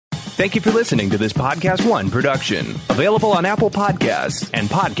Thank you for listening to this Podcast One production. Available on Apple Podcasts and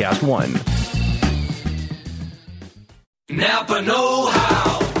Podcast One. Napa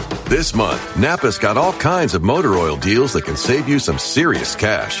know-how. This month, Napa's got all kinds of motor oil deals that can save you some serious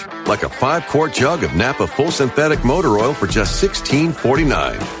cash. Like a 5-quart jug of Napa full synthetic motor oil for just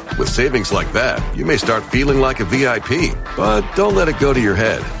 $16.49. With savings like that, you may start feeling like a VIP. But don't let it go to your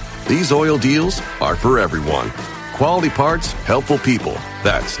head. These oil deals are for everyone. Quality parts, helpful people.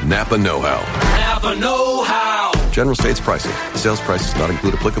 That's Napa know-how. Napa know-how. General states pricing. Sales prices not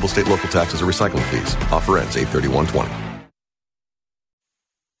include applicable state, local taxes, or recycling fees. Offer ends 8/31/20.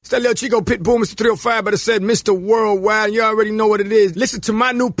 It's that little Chico Pitbull, Mr. 305, but I said Mr. Worldwide. You already know what it is. Listen to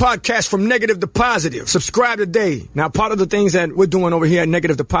my new podcast, From Negative to Positive. Subscribe today. Now, part of the things that we're doing over here at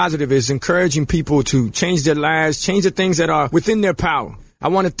Negative to Positive is encouraging people to change their lives, change the things that are within their power. I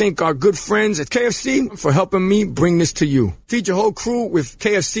want to thank our good friends at KFC for helping me bring this to you. Feed your whole crew with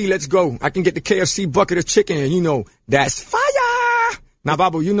KFC. Let's go. I can get the KFC bucket of chicken, and you know, that's fire. Now,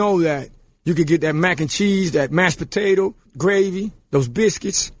 Babu, you know that you could get that mac and cheese, that mashed potato, gravy, those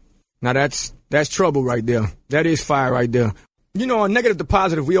biscuits. Now, that's trouble right there. That is fire right there. You know, on Negative to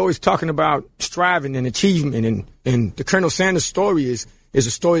Positive, we always talking about striving and achievement, and the Colonel Sanders story is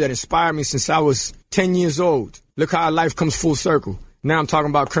a story that inspired me since I was 10 years old. Look how life comes full circle. Now I'm talking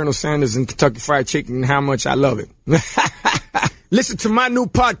about Colonel Sanders and Kentucky Fried Chicken and how much I love it. Listen to my new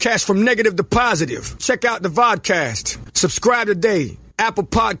podcast, From Negative to Positive. Check out the vodcast. Subscribe today. Apple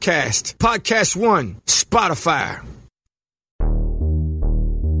Podcast, Podcast One, Spotify.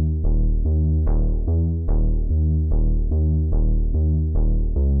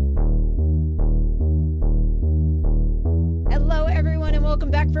 Hello, everyone, and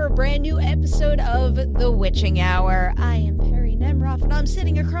welcome back for a brand new episode of The Witching Hour. I am Perry Nemroff, and I'm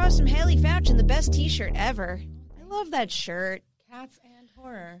sitting across from Haley Fouch in the best t-shirt ever. I love that shirt. Cats and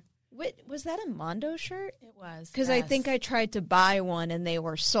horror. Was that a Mondo shirt? It was. Because yes. I think I tried to buy one, and they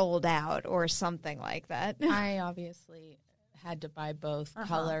were sold out or something like that. I obviously had to buy both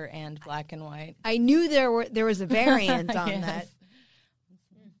color and black and white. I knew there was a variant on Yes. that.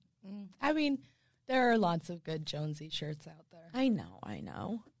 I mean, there are lots of good Jonesy shirts out there. I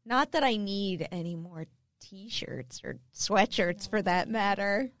know. Not that I need any more T-shirts or sweatshirts for that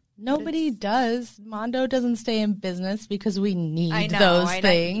matter. Nobody does. Mondo doesn't stay in business because we need those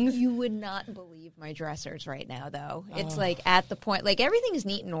things. You would not believe my dressers right now, though. It's like at the point, like everything is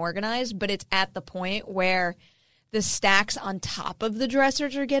neat and organized, but it's at the point where the stacks on top of the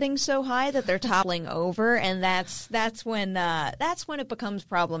dressers are getting so high that they're toppling over, and that's when it becomes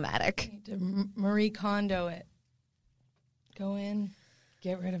problematic. To Marie Kondo it. Go in,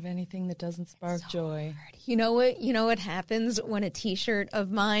 get rid of anything that doesn't spark joy. You know what happens when a T-shirt of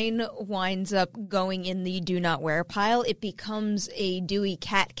mine winds up going in the do not wear pile? It becomes a Dewey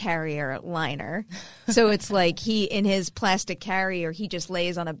cat carrier liner. So it's like he, in his plastic carrier, he just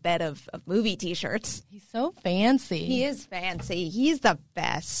lays on a bed of movie T-shirts. He's so fancy. He is fancy. He's the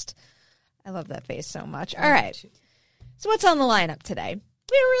best. I love that face so much. All right. So what's on the lineup today?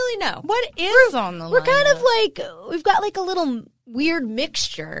 We don't really know. What is on the lineup? We're kind of like, we've got like a little weird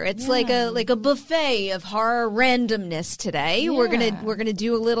mixture. It's like a buffet of horror randomness today. Yeah. We're gonna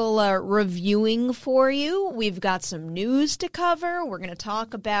do a little reviewing for you. We've got some news to cover. We're gonna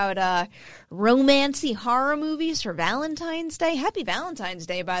talk about romancy horror movies for Valentine's Day. Happy Valentine's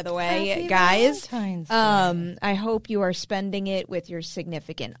Day, by the way, Happy guys. Valentine's Day. I hope you are spending it with your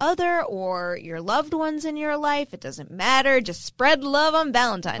significant other or your loved ones in your life. It doesn't matter. Just spread love on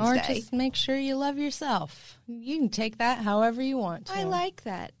Valentine's Or Day. just make sure you love yourself. You can take that however you want to. I like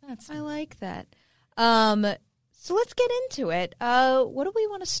that. That's I like that. So let's get into it. What do we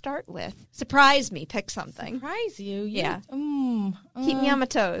want to start with? Surprise me. Pick something. Surprise you. Yeah. Keep me on my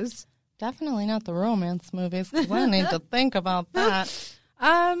toes. Definitely not the romance movies, because I need to think about that.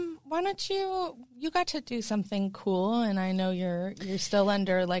 Why don't you got to do something cool, and I know you're still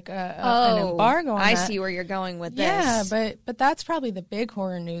under like an embargo on I that. see where you're going with this. Yeah, but that's probably the big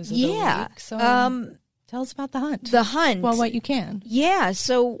horror news of the week. So tell us about The Hunt. The Hunt. Well, what you can. Yeah,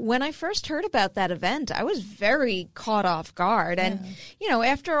 so when I first heard about that event, I was very caught off guard. And,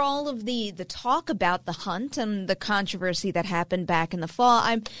 after all of the talk about The Hunt and the controversy that happened back in the fall,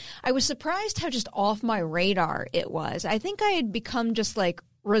 I was surprised how just off my radar it was. I think I had become just like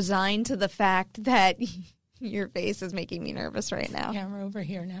resigned to the fact that your face is making me nervous right now. Camera over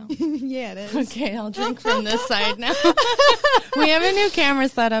here now. Yeah, it is. Okay, I'll drink from this side now. We have a new camera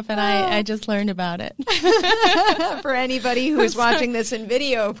set up, and I just learned about it. For anybody who is watching this in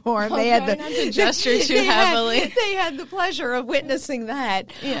video form, they had not to gesture too heavily. They had the pleasure of witnessing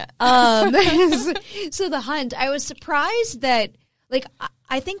that. Yeah. So The Hunt, I was surprised that, like,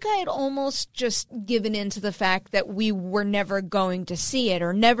 I think I had almost just given in to the fact that we were never going to see it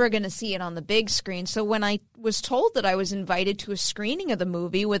or never going to see it on the big screen. So when I was told that I was invited to a screening of the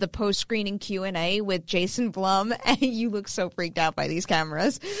movie with a post-screening Q&A with Jason Blum, and you look so freaked out by these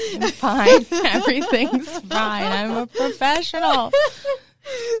cameras. I'm fine. Everything's fine. I'm a professional.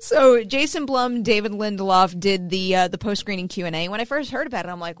 So Jason Blum, David Lindelof did the post-screening Q&A. When I first heard about it,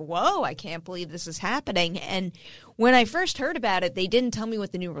 I'm like, whoa, I can't believe this is happening. And when I first heard about it, they didn't tell me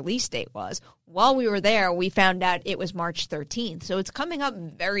what the new release date was. While we were there, we found out it was March 13th. So it's coming up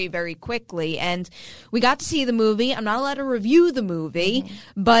very, very quickly. And we got to see the movie. I'm not allowed to review the movie,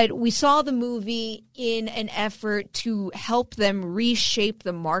 but we saw the movie in an effort to help them reshape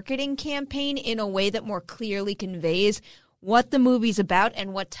the marketing campaign in a way that more clearly conveys what the movie's about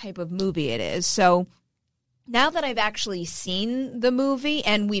and what type of movie it is. So now that I've actually seen the movie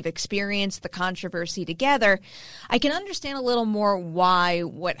and we've experienced the controversy together, I can understand a little more why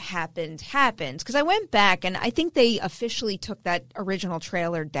what happened. Because I went back and I think they officially took that original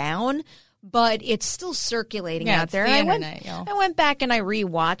trailer down, but it's still circulating out there. The and internet, I went back and I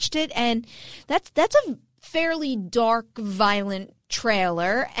rewatched it, and that's a fairly dark, violent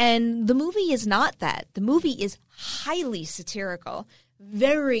trailer, and the movie is not that. The movie is highly satirical,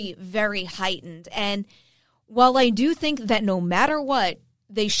 very, very heightened. And while I do think that no matter what,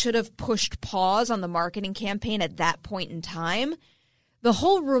 they should have pushed pause on the marketing campaign at that point in time, the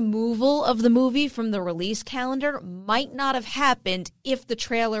whole removal of the movie from the release calendar might not have happened if the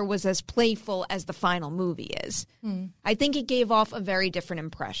trailer was as playful as the final movie is. I think it gave off a very different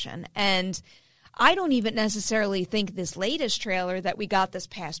impression. And I don't even necessarily think this latest trailer that we got this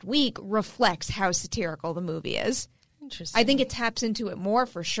past week reflects how satirical the movie is. Interesting. I think it taps into it more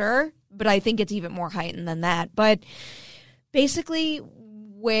for sure, but I think it's even more heightened than that. But basically,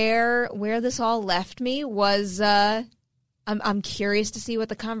 where this all left me was I'm curious to see what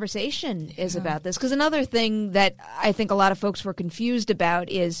the conversation is about this. Because another thing that I think a lot of folks were confused about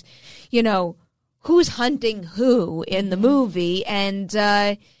is, who's hunting who in the movie, and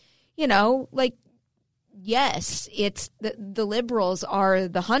yes, it's the liberals are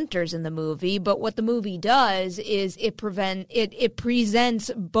the hunters in the movie, but what the movie does is it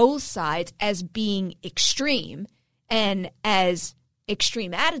presents both sides as being extreme, and as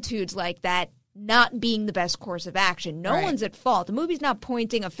extreme attitudes like that not being the best course of action. No one's at fault. The movie's not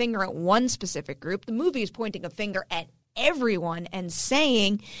pointing a finger at one specific group. The movie is pointing a finger at everyone and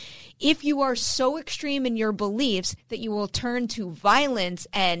saying, if you are so extreme in your beliefs that you will turn to violence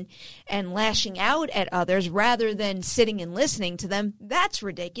and lashing out at others rather than sitting and listening to them, that's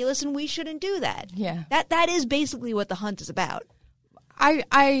ridiculous, and we shouldn't do that. Yeah. That is basically what the hunt is about.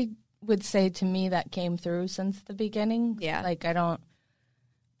 I would say, to me, that came through since the beginning. Yeah.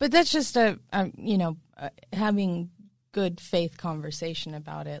 But that's just having good faith conversation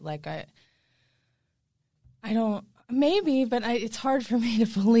about it. I don't. Maybe, but it's hard for me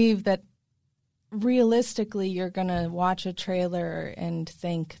to believe that realistically you're going to watch a trailer and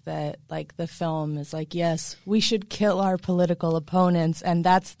think that, the film is yes, we should kill our political opponents, and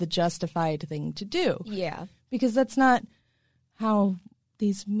that's the justified thing to do. Yeah. Because that's not how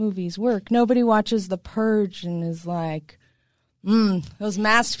these movies work. Nobody watches The Purge and is like, those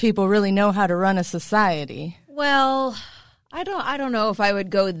masked people really know how to run a society. Well, I don't know if I would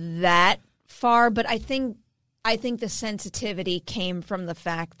go that far, but I think the sensitivity came from the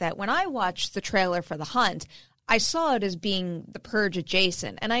fact that when I watched the trailer for The Hunt, I saw it as being The Purge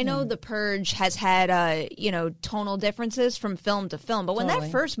adjacent. And I know The Purge has had, tonal differences from film to film. But when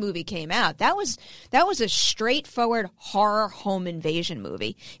that first movie came out, that was a straightforward horror home invasion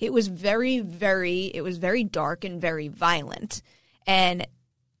movie. It was very dark and very violent. And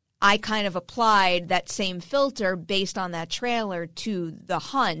I kind of applied that same filter based on that trailer to The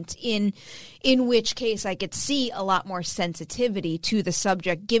Hunt, in which case I could see a lot more sensitivity to the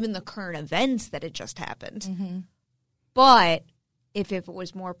subject given the current events that had just happened. Mm-hmm. But if it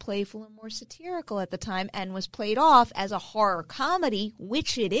was more playful and more satirical at the time and was played off as a horror comedy,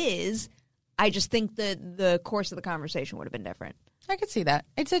 which it is, I just think that the course of the conversation would have been different. I could see that.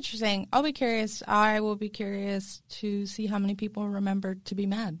 It's interesting. I'll be curious. I will be curious to see how many people remembered to be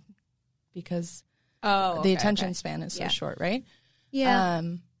mad. Because the attention span is so short, right? Yeah.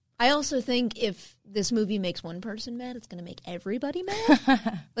 I also think if this movie makes one person mad, it's going to make everybody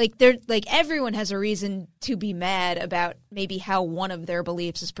mad. Everyone has a reason to be mad about maybe how one of their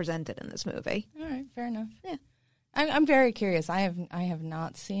beliefs is presented in this movie. All right, fair enough. Yeah. I'm very curious. I have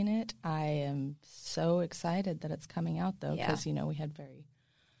not seen it. I am so excited that it's coming out, though, because, we had very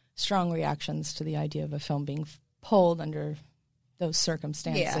strong reactions to the idea of a film being pulled under those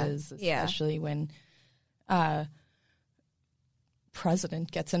circumstances, especially when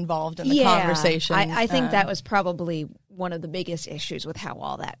president gets involved in the conversation. I think that was probably one of the biggest issues with how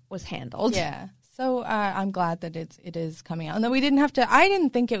all that was handled. Yeah. So I'm glad that it is coming out. And then we didn't have to, I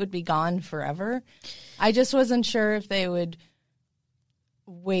didn't think it would be gone forever. I just wasn't sure if they would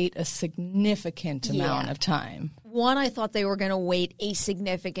wait a significant amount of time. One, I thought they were going to wait a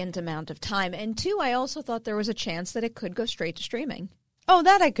significant amount of time. And two, I also thought there was a chance that it could go straight to streaming. Oh,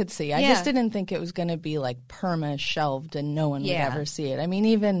 that I could see. I just didn't think it was going to be like perma-shelved and no one would ever see it. I mean,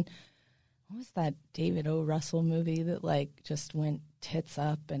 even, what was that David O. Russell movie that like just went tits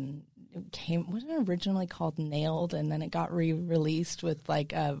up and wasn't it originally called Nailed, and then it got re-released with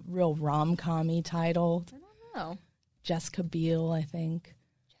like a real rom-com-y title? I don't know. Jessica Biel, I think.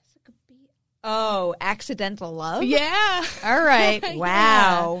 Jessica Biel. Oh, Accidental Love? Yeah. All right.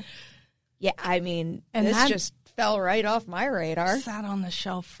 Wow. Yeah, I mean, and this just fell right off my radar. Sat on the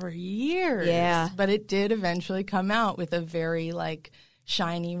shelf for years. Yeah. But it did eventually come out with a very like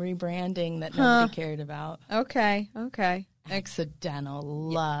shiny rebranding that nobody cared about. Okay. Accidental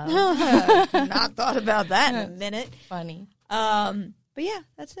Love. Not thought about that in a minute. Funny. But yeah,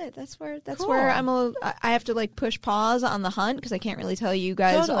 that's it. That's where I have to like push pause on The Hunt because I can't really tell you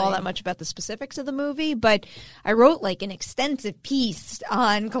guys all that much about the specifics of the movie. But I wrote like an extensive piece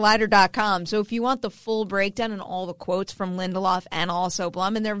on Collider.com. So if you want the full breakdown and all the quotes from Lindelof and also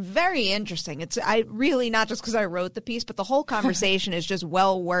Blum, and they're very interesting. It's really not just because I wrote the piece, but the whole conversation is just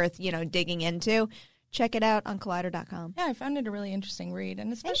well worth digging into. Check it out on Collider.com. Yeah, I found it a really interesting read,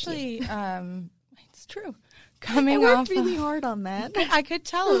 and especially it's true. I worked really hard on that. I could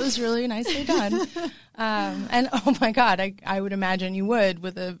tell it was really nicely done. And oh my God, I would imagine you would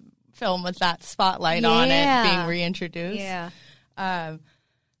with a film with that spotlight on it being reintroduced. Yeah.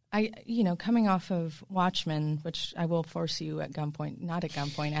 Coming off of Watchmen, which I will force you at gunpoint, not at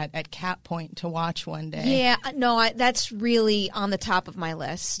gunpoint, at cat point to watch one day. Yeah, no, that's really on the top of my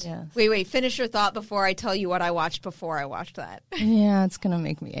list. Yes. Wait, finish your thought before I tell you what I watched before I watched that. Yeah, it's going to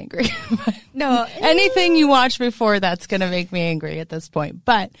make me angry. No. Anything you watch before that's going to make me angry at this point.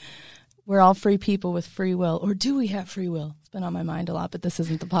 But we're all free people with free will. Or do we have free will? It's been on my mind a lot, but this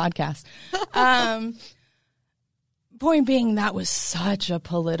isn't the podcast. Point being, that was such a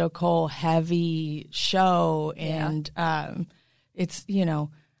political heavy show, and it's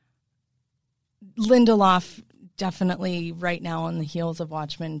Lindelof definitely right now on the heels of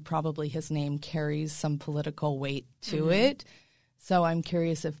Watchmen, probably his name carries some political weight to it. So I'm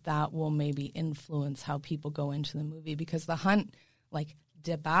curious if that will maybe influence how people go into the movie, because the Hunt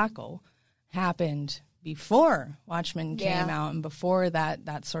debacle happened before Watchmen came out and before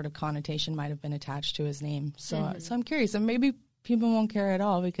that sort of connotation might have been attached to his name. So I'm curious. And maybe people won't care at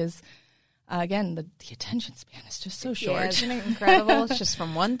all because, again, the attention span is just so short. Yeah, isn't it incredible? It's just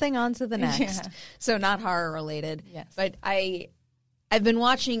from one thing on to the next. Yeah. So not horror related. Yes. But I've been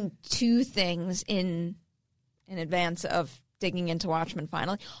watching two things in advance of digging into Watchmen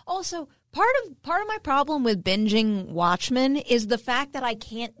finally. Also, part of my problem with binging Watchmen is the fact that I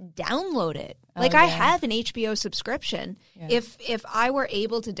can't download it. I have an HBO subscription. Yeah. If I were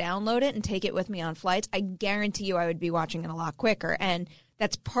able to download it and take it with me on flights, I guarantee you I would be watching it a lot quicker. And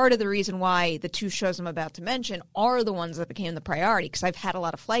that's part of the reason why the two shows I'm about to mention are the ones that became the priority, because I've had a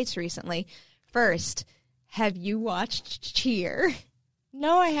lot of flights recently. First, have you watched Cheer?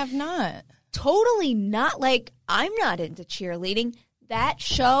 No, I have not. Totally not. I'm not into cheerleading. That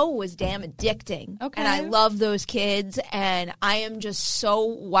show was damn addicting. Okay. And I love those kids, and I am just so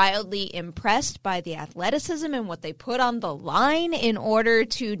wildly impressed by the athleticism and what they put on the line in order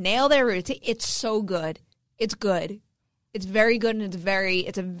to nail their routine. It's so good. It's good. It's very good, and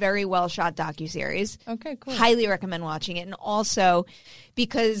it's a very well-shot docuseries. Okay, cool. Highly recommend watching it. And also,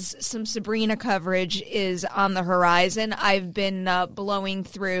 because some Sabrina coverage is on the horizon, I've been blowing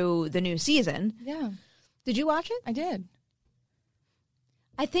through the new season. Yeah. Did you watch it? I did.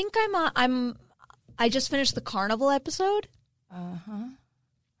 I think I just finished the Carnival episode. I'm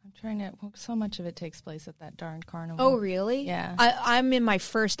trying to. Well, so much of it takes place at that darn carnival. Oh, really? Yeah. I'm in my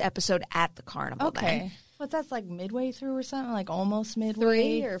first episode at the carnival. Okay. But that's midway through or something, almost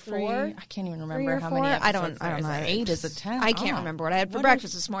midway. 3 or 4. I can't even remember how many episodes. I don't know. 8 is a 10. I can't remember what I had for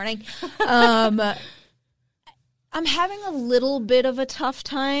breakfast this morning. I'm having a little bit of a tough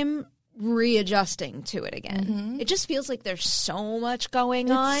time readjusting to it again. Mm-hmm. It just feels like there's so much going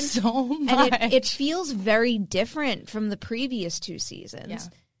on. So much. And it feels very different from the previous 2 seasons. Yeah.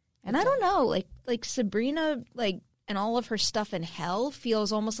 And I don't know, like Sabrina, and all of her stuff in Hell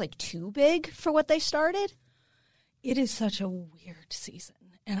feels almost too big for what they started. It is such a weird season.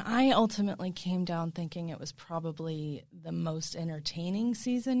 And I ultimately came down thinking it was probably the most entertaining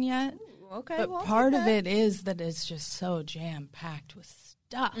season yet. Okay. But well, part of it is that it's just so jam-packed with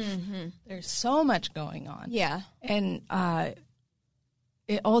stuff. Mm-hmm. There's so much going on. Yeah. And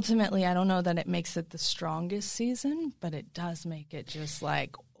it ultimately, I don't know that it makes it the strongest season, but it does make it just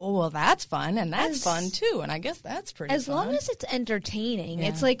like, oh, well, that's fun, and that's fun too, and I guess that's pretty As fun. long as it's entertaining. Yeah.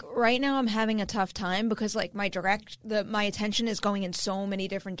 It's like right now I'm having a tough time because like my attention is going in so many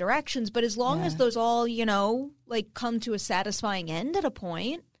different directions, but as long as those all, like come to a satisfying end at a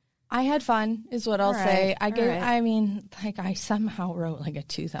point. I had fun, is what I'll say. right. I mean, like I somehow wrote like a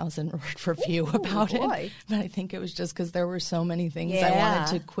 2,000-word review about it, but I think it was just because there were so many things I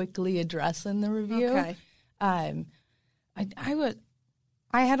wanted to quickly address in the review. Okay.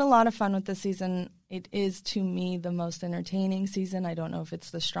 I had a lot of fun with this season. It is, to me, the most entertaining season. I don't know if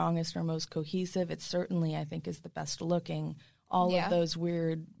it's the strongest or most cohesive. It certainly, I think, is the best looking. All of those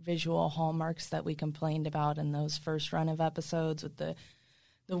weird visual hallmarks that we complained about in those first run of episodes with the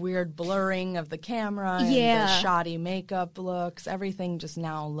weird blurring of the camera and the shoddy makeup looks. Everything just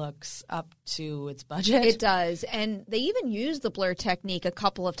now looks up to its budget. It does. And they even use the blur technique a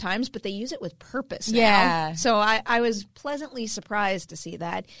couple of times, but they use it with purpose now. Yeah. So I was pleasantly surprised to see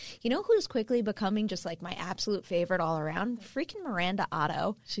that. You know who's quickly becoming just like my absolute favorite all around? Freaking Miranda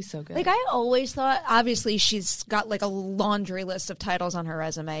Otto. She's so good. Like I always thought, obviously she's got like a laundry list of titles on her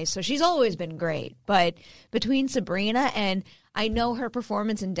resume, so she's always been great. But between Sabrina and I know her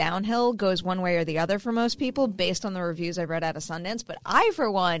performance in Downhill goes one way or the other for most people based on the reviews I read out of Sundance, but I,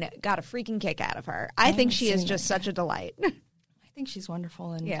 for one, got a freaking kick out of her. I think she is just such a delight. I think she's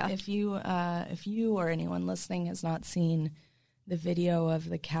wonderful. And if you or anyone listening has not seen the video of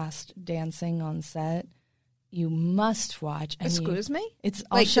the cast dancing on set, you must watch. Excuse me?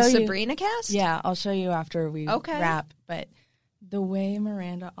 I'll like show the Sabrina cast? Yeah, I'll show you after we wrap. But the way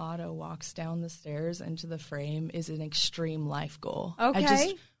Miranda Otto walks down the stairs into the frame is an extreme life goal. Okay. I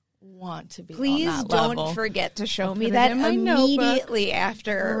just want to be Please on that level. don't forget to show I'll me put it that in my immediately notebook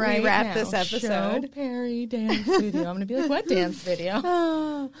after right we wrap now. this episode. Show Perry dance video. I'm going to be like, what dance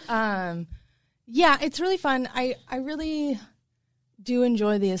video? Yeah, it's really fun. I really do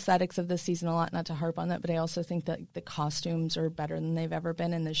enjoy the aesthetics of this season a lot, not to harp on that, but I also think that the costumes are better than they've ever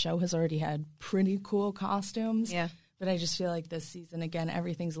been, and the show has already had pretty cool costumes. Yeah. But I just feel like this season, again,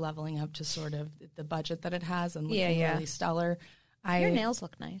 everything's leveling up to sort of the budget that it has and looking really stellar. Your nails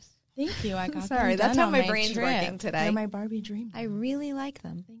look nice. Thank you. I got Sorry, them that's done how on my brain's trip. working today. They're my Barbie dream. I really like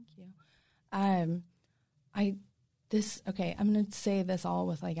them. Thank you. I'm going to say this all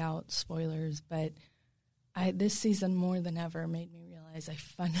without spoilers, but this season more than ever made me realize I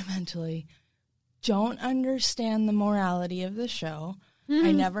fundamentally don't understand the morality of the show.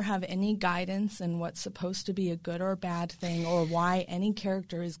 I never have any guidance in what's supposed to be a good or bad thing or why any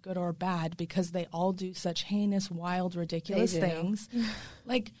character is good or bad because they all do such heinous, wild, ridiculous things.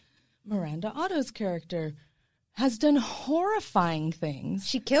 Like Miranda Otto's character has done horrifying things.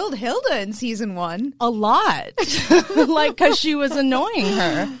 She killed Hilda in season 1. A lot. Like, because she was annoying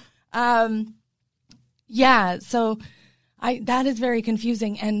her. So that is very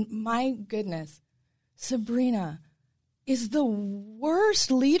confusing. And my goodness, Sabrina is the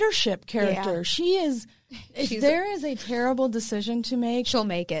worst leadership character. Yeah. She is. If there is a terrible decision to make, she'll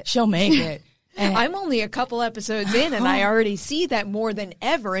make it. She'll make it. And I'm only a couple episodes in, and I already see that more than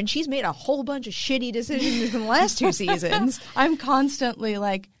ever. And she's made a whole bunch of shitty decisions in the last 2 seasons. I'm constantly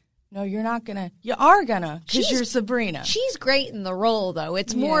like, no, you're not gonna. You are gonna, because you're Sabrina. She's great in the role, though.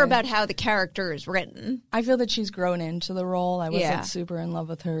 It's more about how the character is written. I feel that she's grown into the role. I wasn't super in love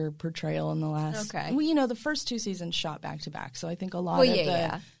with her portrayal in the last. Okay. Well, the first 2 seasons shot back to back, so I think a lot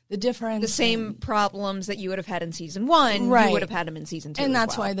of the difference, the same problems that you would have had in season 1, you would have had them in season 2, and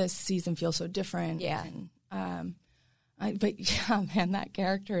that's why this season feels so different. Yeah. And, but yeah, man, that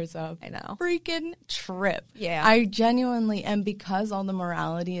character is a freaking trip. Yeah. I genuinely, and because all the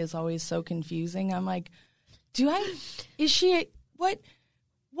morality is always so confusing, I'm like, what is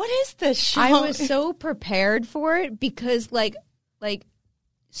this show? I was so prepared for it because like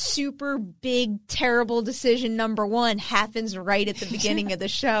super big, terrible decision number 1 happens right at the beginning of the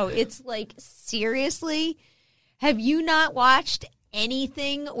show. It's like, seriously? Have you not watched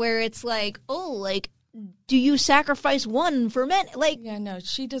anything where it's like, do you sacrifice one for men? Like, yeah, no,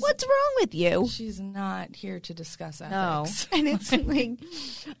 she does. What's wrong with you? She's not here to discuss ethics. No. And it's like,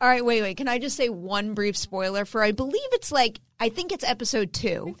 all right, wait. Can I just say one brief spoiler for, I believe it's I think it's episode 2.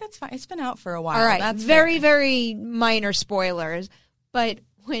 I think that's fine. It's been out for a while. All right. That's very, very minor spoilers. But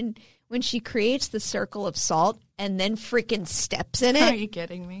when she creates the circle of salt and then freaking steps in it. Are you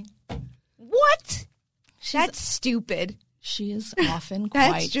kidding me? What? That's stupid. She is often That's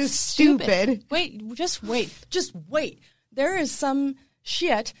quite just stupid. Wait, just wait. There is some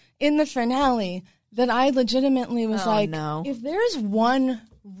shit in the finale that I legitimately was no. if there's one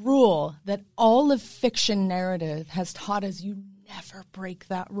rule that all of fiction narrative has taught us, you never break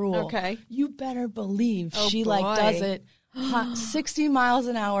that rule. Okay. You better believe she boy. does it 60 miles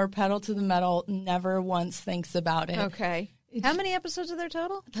an hour, pedal to the metal, never once thinks about it. Okay. How many episodes are there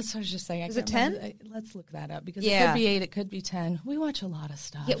total? That's what I was just saying. Is it 10? Let's look that up because Yeah. it could be 8, it could be 10. We watch a lot of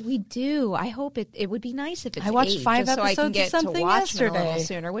stuff. Yeah, we do. I hope it would be nice if it's I watched 8, 5 just so I can episodes of get something to Watchmen a little yesterday.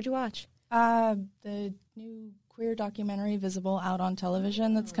 sooner. What'd you watch? The new queer documentary Visible out on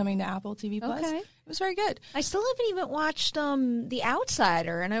television that's coming to Apple TV+. Okay. It was very good. I still haven't even watched The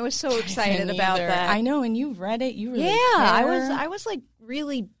Outsider, and I was so excited Me about either. that. I know, and you've read it. You really Yeah, care. I was like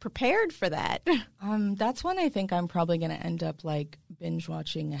really prepared for that. That's one I think I'm probably going to end up like binge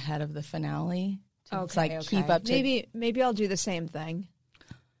watching ahead of the finale to keep up to. Maybe I'll do the same thing.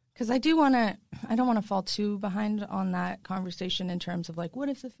 Because I don't want to fall too behind on that conversation in terms of like, what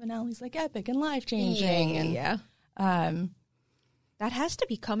if the finale's like epic and life changing? Yeah. That has to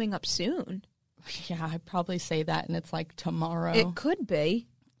be coming up soon. Yeah, I'd probably say that, and it's like tomorrow. It could be.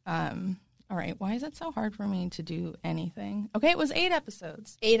 All right, why is it so hard for me to do anything? Okay, it was 8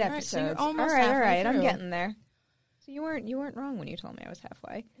 episodes. 8 All right, episodes. so you're almost all right. halfway I'm through. getting there. So you weren't wrong when you told me I was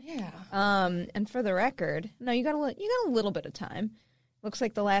halfway. Yeah. And for the record, no, you got a little bit of time. Looks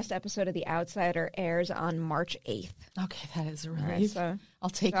like the last episode of The Outsider airs on March 8th. Okay, that is a relief. All right, so I'll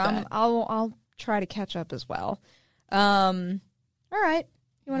take that. I'll try to catch up as well. All right.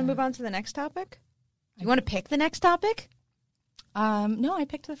 You want to move on to the next topic? You want to pick the next topic? No, I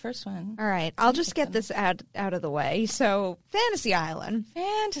picked the first one. All right. I'll just get this out of the way. So, Fantasy Island.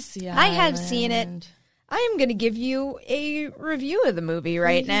 Fantasy Island. I have seen it. I am going to give you a review of the movie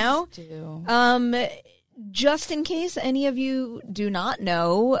right now. Do. Just in case any of you do not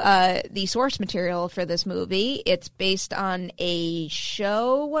know the source material for this movie, it's based on a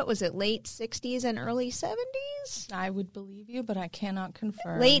show, what was it, late 60s and early 70s? I would believe you, but I cannot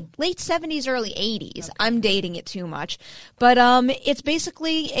confirm. Late 70s, early 80s. Okay. I'm dating it too much. But it's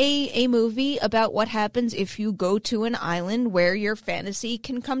basically a movie about what happens if you go to an island where your fantasy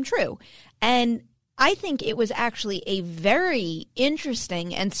can come true. And I think it was actually a very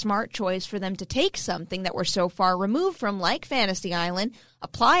interesting and smart choice for them to take something that we're so far removed from, like Fantasy Island,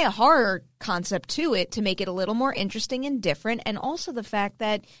 apply a horror concept to it to make it a little more interesting and different, and also the fact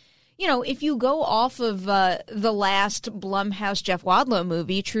that, you know, if you go off of the last Blumhouse Jeff Wadlow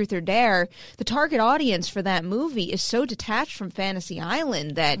movie, Truth or Dare, the target audience for that movie is so detached from Fantasy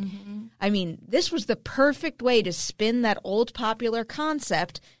Island that, I mean, this was the perfect way to spin that old popular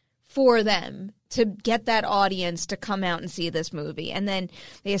concept for them to get that audience to come out and see this movie. And then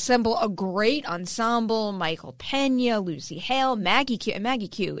they assemble a great ensemble: Michael Pena, Lucy Hale, Maggie Q. And Maggie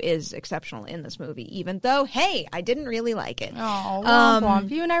Q is exceptional in this movie, even though, hey, I didn't really like it. Oh, womp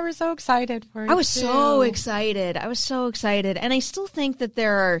womp. You and I were so excited for it. I was so excited. And I still think that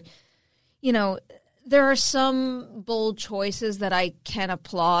there are some bold choices that I can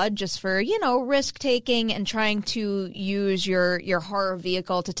applaud just for, risk taking and trying to use your horror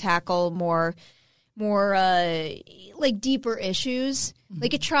vehicle to tackle more like deeper issues. Mm-hmm.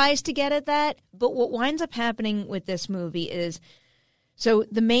 Like, it tries to get at that. But what winds up happening with this movie is, so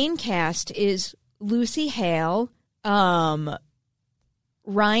the main cast is Lucy Hale, Ryan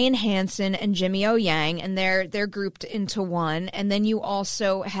Hansen, and Jimmy O. Yang, and they're grouped into one. And then you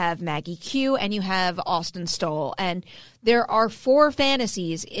also have Maggie Q, and you have Austin Stoll. And there are 4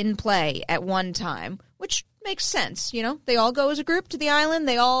 fantasies in play at one time, which makes sense. They all go as a group to the island.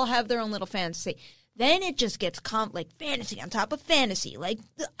 They all have their own little fantasy. Then it just gets like fantasy on top of fantasy. Like,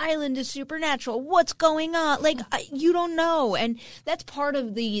 the island is supernatural. What's going on? Like, you don't know. And that's part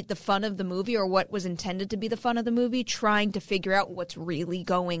of the fun of the movie, or what was intended to be the fun of the movie, trying to figure out what's really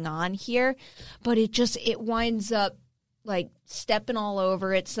going on here. But it winds up, like, stepping all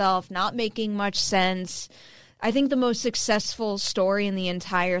over itself, not making much sense. I think the most successful story in the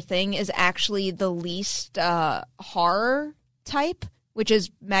entire thing is actually the least horror type, which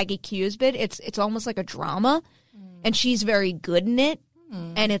is Maggie Q's bit. It's almost like a drama, and she's very good in it.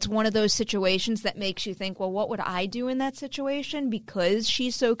 And it's one of those situations that makes you think, well, what would I do in that situation? Because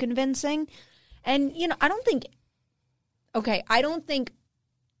she's so convincing. And, I don't think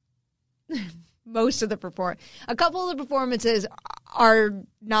most of a couple of the performances are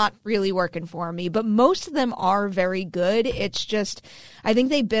not really working for me, but most of them are very good. It's just, I think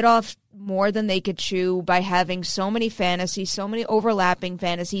they bit off more than they could chew by having so many fantasies, so many overlapping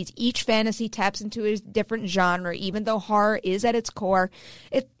fantasies. Each fantasy taps into a different genre, even though horror is at its core.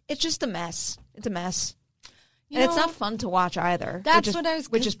 It's just a mess. It's a mess. And it's not fun to watch either.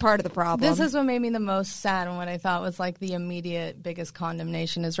 Which is part of the problem. This is what made me the most sad, and what I thought was like the immediate biggest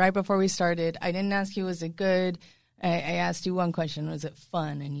condemnation is right before we started, I didn't ask you, was it good? I asked you one question, was it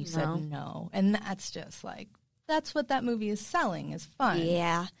fun? And you said no. And that's just like, that's what that movie is selling, is fun.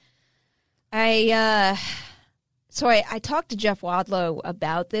 Yeah. So I talked to Jeff Wadlow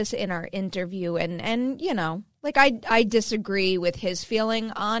about this in our interview, and you know, like I disagree with his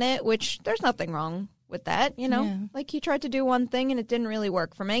feeling on it, which there's nothing wrong with that, you know. Yeah. Like, he tried to do one thing and it didn't really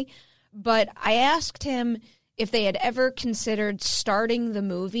work for me. But I asked him if they had ever considered starting the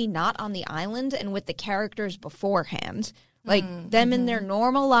movie not on the island and with the characters beforehand. Like, them in their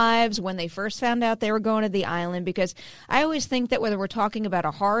normal lives when they first found out they were going to the island. Because I always think that whether we're talking about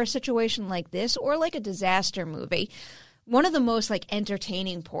a horror situation like this or like a disaster movie, one of the most, like,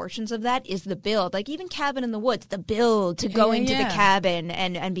 entertaining portions of that is the build. Like, even Cabin in the Woods, the build to going to the cabin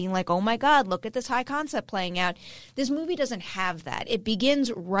and being like, oh, my God, look at this high concept playing out. This movie doesn't have that. It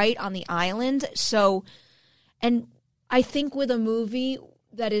begins right on the island. So, and I think with a movie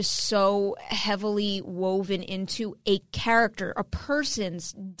that is so heavily woven into a character, a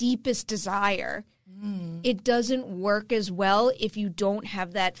person's deepest desire, it doesn't work as well if you don't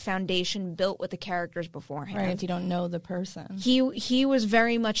have that foundation built with the characters beforehand. Right, if you don't know the person. He was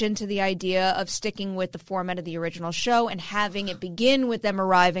very much into the idea of sticking with the format of the original show and having it begin with them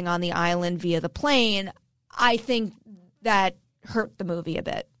arriving on the island via the plane. I think that hurt the movie a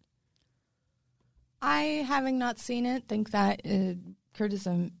bit. I, having not seen it, think that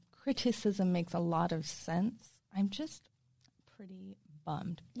criticism makes a lot of sense. I'm just pretty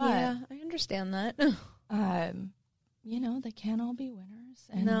bummed. But, yeah, I understand that. You know, they can't all be winners.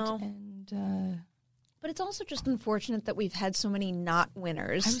 But it's also just unfortunate that we've had so many not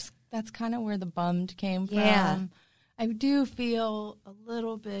winners. That's kind of where the bummed came from. Yeah. I do feel a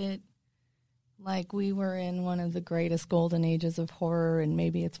little bit like we were in one of the greatest golden ages of horror, and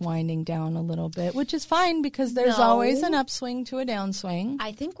maybe it's winding down a little bit, which is fine because there's always an upswing to a downswing.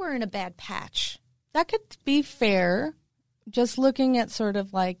 I think we're in a bad patch. That could be fair. Just looking at sort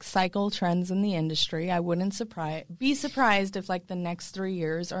of like cycle trends in the industry, I wouldn't be surprised if like the next 3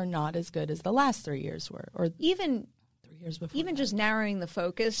 years are not as good as the last 3 years were, or even 3 years before. Even just narrowing the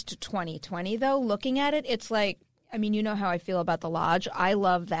focus to 2020, though, looking at it, it's like, I mean, you know how I feel about The Lodge. I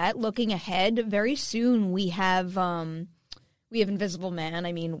love that. Looking ahead, very soon we have Invisible Man.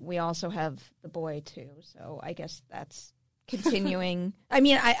 I mean, we also have The Boy too. So I guess that's continuing. I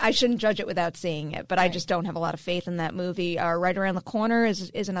mean, I shouldn't judge it without seeing it, but right. I just don't have a lot of faith in that movie. Right around the corner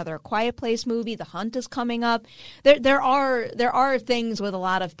is another Quiet Place movie. The Hunt is coming up. There are things with a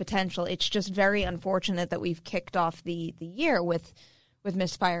lot of potential. It's just very unfortunate that we've kicked off the year with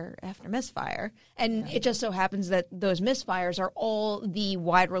misfire after misfire. And it just so happens that those misfires are all the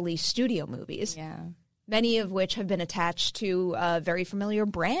wide release studio movies. Yeah. Many of which have been attached to very familiar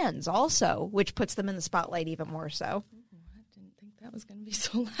brands also, which puts them in the spotlight even more so. That was going to be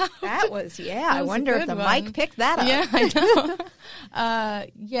so loud. That was, yeah. I wonder if the mic picked that up. Yeah, I know.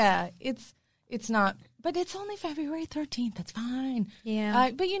 Yeah, it's not, but it's only February 13th. That's fine.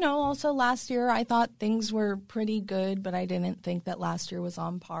 Yeah. But, you know, also last year I thought things were pretty good, but I didn't think that last year was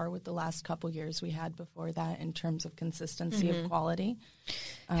on par with the last couple years we had before that in terms of consistency of quality.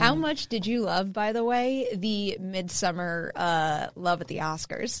 How much did you love, by the way, the Midsummer Love at the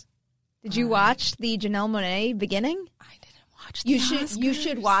Oscars? Did you watch the Janelle Monáe beginning? I didn't. You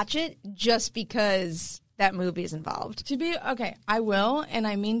should watch it just because that movie is involved. I will, and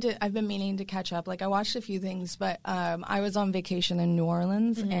I've been meaning to catch up. Like, I watched a few things, but I was on vacation in New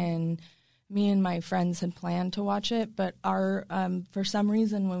Orleans, and me and my friends had planned to watch it, but our for some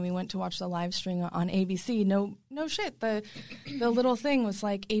reason when we went to watch the live stream on ABC, no shit, the little thing was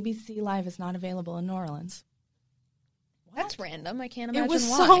like, ABC Live is not available in New Orleans. That's random. I can't imagine why. It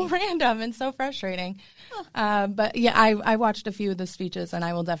was so random and so frustrating. Huh. But yeah, I watched a few of the speeches, and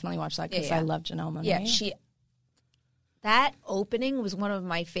I will definitely watch that because I love Janelle Monáe. Yeah, that opening was one of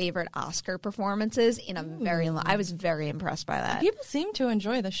my favorite Oscar performances in a very long. I was very impressed by that. People seem to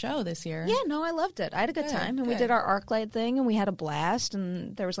enjoy the show this year. Yeah, no, I loved it. I had a good time, and we did our ArcLight thing, and we had a blast,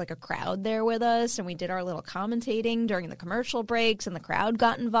 and there was like a crowd there with us, and we did our little commentating during the commercial breaks, and the crowd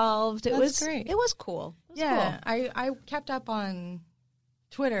got involved. It was great. It was cool. Cool. I kept up on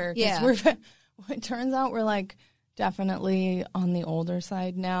Twitter. Because it turns out we're like definitely on the older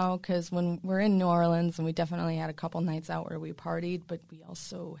side now, because when we're in New Orleans, and we definitely had a couple nights out where we partied, but we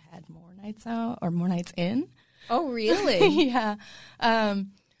also had more nights out or more nights in. Oh, really? Yeah. And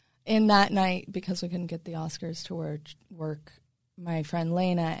that night, because we couldn't get the Oscars to work, my friend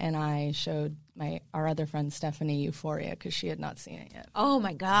Lena and I showed our other friend Stephanie Euphoria because she had not seen it yet. Oh,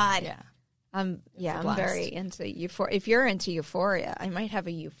 my God. Yeah. I'm very into Euphoria. If you're into Euphoria, I might have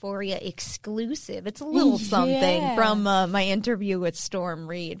a Euphoria exclusive. It's a little something from my interview with Storm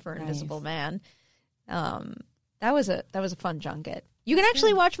Reed for Invisible Man. That was a fun junket. You can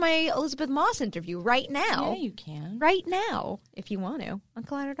actually watch my Elizabeth Moss interview right now. Yeah, you can. Right now, if you want to, on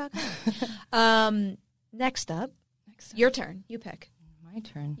Collider.com. Next up, your turn. You pick. My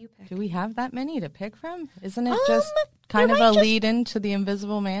turn. You pick. Do we have that many to pick from? Isn't it just kind of a lead into The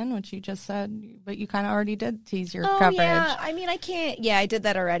Invisible Man, which you just said, but you kind of already did tease your coverage. Yeah, I mean, I can't. Yeah, I did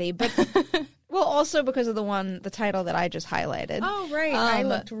that already, but well, also because of the title that I just highlighted. Oh, right. I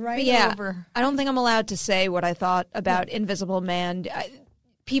looked right over. I don't think I'm allowed to say what I thought about Invisible Man.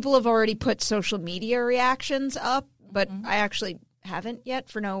 People have already put social media reactions up, but I actually haven't yet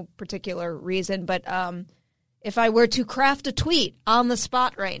for no particular reason. But if I were to craft a tweet on the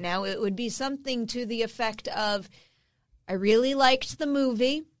spot right now, it would be something to the effect of, I really liked the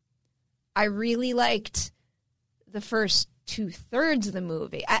movie. I really liked the first 2/3 of the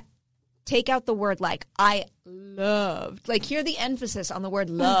movie. Take out the word like. I loved. Like, hear the emphasis on the word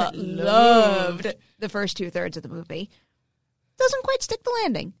loved the first 2/3 of the movie. Doesn't quite stick the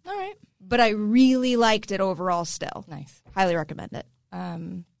landing. All right. But I really liked it overall still. Nice. Highly recommend it.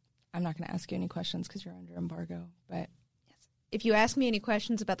 I'm not going to ask you any questions because you're under embargo, but if you ask me any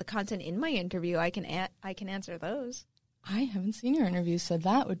questions about the content in my interview, I can answer those. I haven't seen your interview, so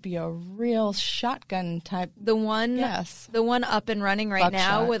that would be a real shotgun type. The one up and running right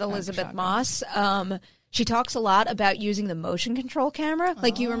now with Elizabeth Moss. She talks a lot about using the motion control camera.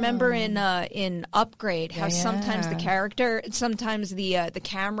 Like you remember in Upgrade, how sometimes the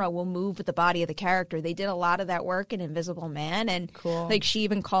camera will move with the body of the character. They did a lot of that work in Invisible Man, and like she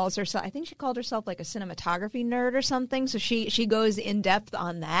even calls herself. I think she called herself like a cinematography nerd or something. So she goes in depth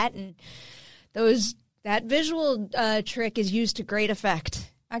on that, and that visual trick is used to great effect.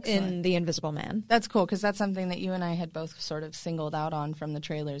 Excellent. In The Invisible Man. That's cool, because that's something that you and I had both sort of singled out on from the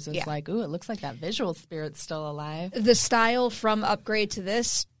trailers. It was like, ooh, it looks like that visual spirit's still alive. The style from Upgrade to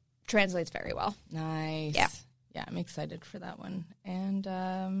this translates very well. Nice. Yeah, I'm excited for that one. And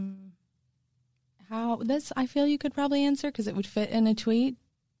I feel you could probably answer, because it would fit in a tweet.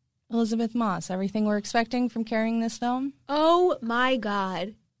 Elizabeth Moss, everything we're expecting from carrying this film? Oh, my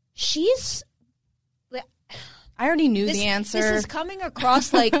God. I already knew the answer. This is coming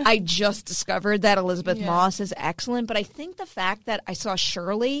across like I just discovered that Elizabeth Moss is excellent, but I think the fact that I saw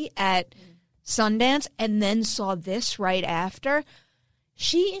Shirley at Sundance and then saw this right after,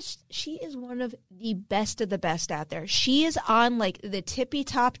 she is one of the best out there. She is on like the tippy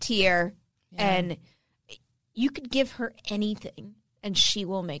top tier, and you could give her anything and she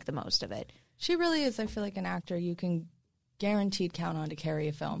will make the most of it. She really is, I feel like, an actor you can guaranteed count on to carry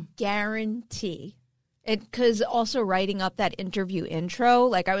a film. Guarantee. Because also writing up that interview intro,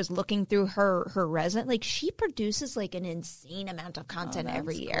 like I was looking through her resume, like she produces like an insane amount of content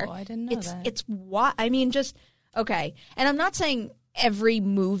every year. Cool. I didn't know that. It's what I mean. Just okay, and I'm not saying every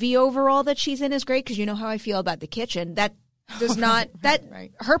movie overall that she's in is great, because you know how I feel about The Kitchen. That does not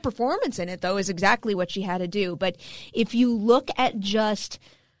right. Her performance in it though is exactly what she had to do. But if you look at just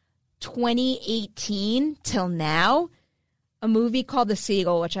 2018 till now. A movie called The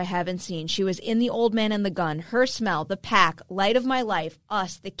Seagull, which I haven't seen. She was in The Old Man and the Gun, Her Smell, The Pack, Light of My Life,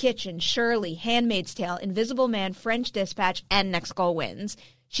 Us, The Kitchen, Shirley, Handmaid's Tale, Invisible Man, French Dispatch, and Next Goal Wins.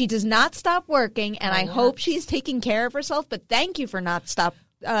 She does not stop working, and I hope she's taking care of herself, but thank you for not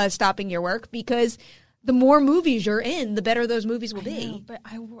stopping your work, because the more movies you're in, the better those movies will be. Know, but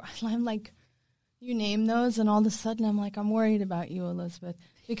I'm like, you name those, and all of a sudden I'm like, I'm worried about you, Elizabeth.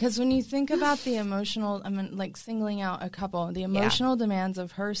 Because when you think about the emotional, I mean, like singling out a couple, the emotional demands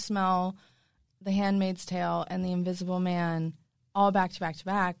of Her Smell, The Handmaid's Tale, and The Invisible Man, all back to back to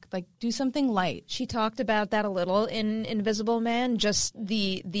back, like do something light. She talked about that a little in Invisible Man, just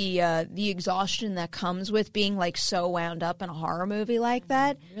the exhaustion that comes with being like so wound up in a horror movie like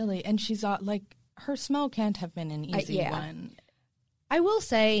that. Really, and she's like, Her Smell can't have been an easy one. I will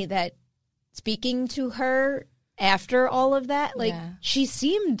say that speaking to her after all of that, like she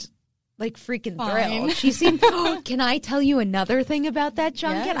seemed like freaking thrilled. She seemed, can I tell you another thing about that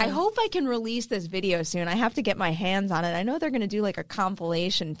junket? Yes. I hope I can release this video soon. I have to get my hands on it. I know they're going to do like a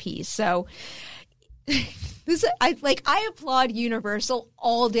compilation piece. So I applaud Universal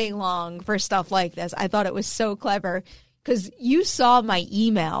all day long for stuff like this. I thought it was so clever. Because you saw my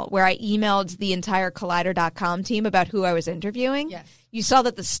email where I emailed the entire Collider.com team about who I was interviewing. Yes. You saw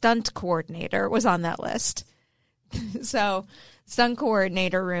that the stunt coordinator was on that list. So, stunt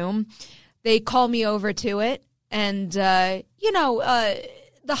coordinator room, they call me over to it. And,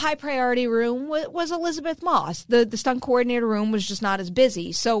 the high priority room was Elizabeth Moss. The stunt coordinator room was just not as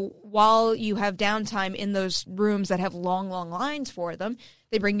busy. So while you have downtime in those rooms that have long, long lines for them,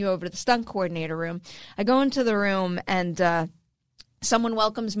 they bring you over to the stunt coordinator room. I go into the room and someone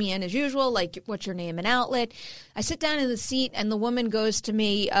welcomes me in as usual, like, what's your name and outlet? I sit down in the seat, and the woman goes to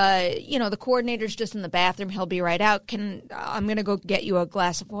me, the coordinator's just in the bathroom. He'll be right out. I'm going to go get you a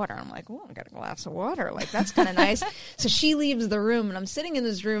glass of water. I'm like, oh, I got a glass of water. Like, that's kind of nice. So she leaves the room, and I'm sitting in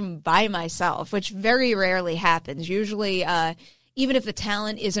this room by myself, which very rarely happens. Usually, even if the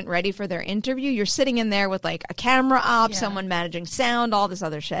talent isn't ready for their interview, you're sitting in there with like a camera op, someone managing sound, all this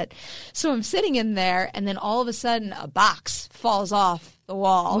other shit. So I'm sitting in there, and then all of a sudden a box falls off the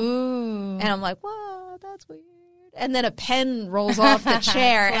wall. Ooh. And I'm like, whoa, that's weird. And then a pen rolls off the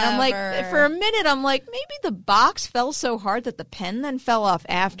chair. And I'm like, for a minute, I'm like, maybe the box fell so hard that the pen then fell off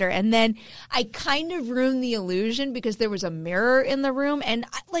after. And then I kind of ruined the illusion because there was a mirror in the room. And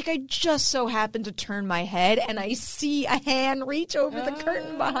I just so happened to turn my head, and I see a hand reach over the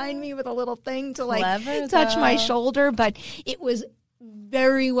curtain behind me with a little thing to touch my shoulder. But it was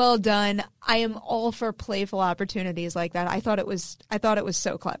very well done. I am all for playful opportunities like that. I thought it was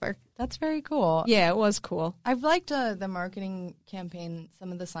so clever. That's very cool. Yeah, it was cool. I've liked the marketing campaign.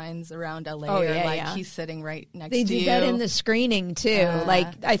 Some of the signs around LA are he's sitting right next to you. They did that in the screening too.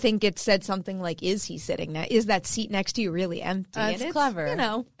 I think it said something like, "Is he sitting there? Is that seat next to you really empty?" It's clever.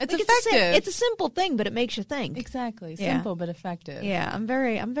 It's effective. It's a simple thing, but it makes you think. Exactly, simple but effective. Yeah, I'm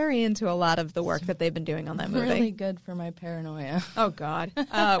very into a lot of the work that they've been doing on that movie. Really good for my paranoia. Oh God.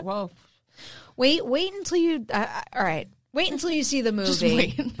 Well, wait until you. All right. Wait until you see the movie. Just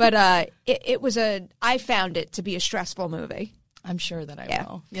wait. But I found it to be a stressful movie. I'm sure that I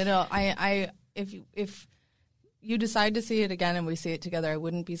will. If you decide to see it again and we see it together, I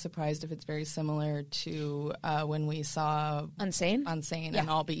wouldn't be surprised if it's very similar to when we saw Unsane, and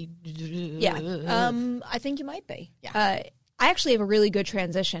I'll be. Yeah. I think you might be. Yeah. I actually have a really good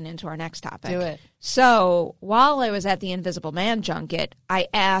transition into our next topic. Do it. So while I was at the Invisible Man junket, I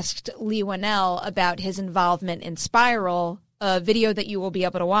asked Leigh Whannell about his involvement in Spiral, a video that you will be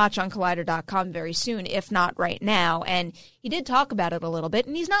able to watch on Collider.com very soon, if not right now. And he did talk about it a little bit,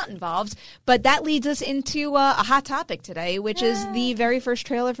 and he's not involved. But that leads us into a hot topic today, which is the very first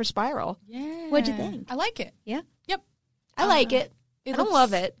trailer for Spiral. Yeah. What'd you think? I like it. Yeah? Yep. I like it. I don't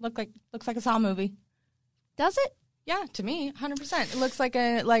love it. Looks like a Saw movie. Does it? Yeah, to me, 100%. It looks like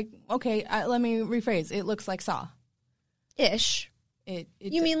let me rephrase. It looks like Saw. Ish.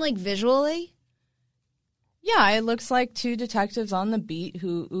 You mean like visually? Yeah, it looks like two detectives on the beat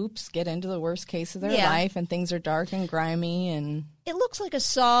who, get into the worst case of their life, and things are dark and grimy, and it looks like a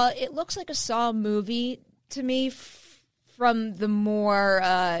Saw movie to me from the more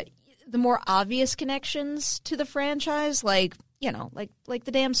obvious connections to the franchise, like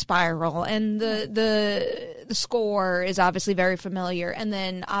the damn Spiral, and the score is obviously very familiar, and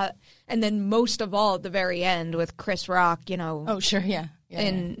then most of all at the very end with Chris Rock, Oh, sure, yeah.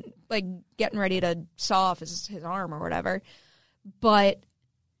 And like getting ready to saw off his arm or whatever. But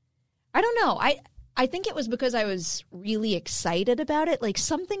I don't know. I think it was because I was really excited about it. Like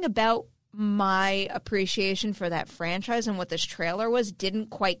something about my appreciation for that franchise and what this trailer was didn't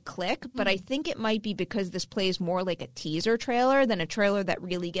quite click, but I think it might be because this plays more like a teaser trailer than a trailer that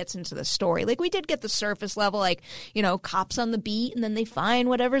really gets into the story. Like we did get the surface level, like, cops on the beat and then they find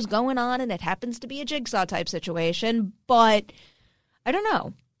whatever's going on and it happens to be a Jigsaw type situation. But I don't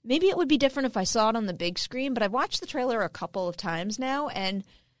know. Maybe it would be different if I saw it on the big screen, but I've watched the trailer a couple of times now and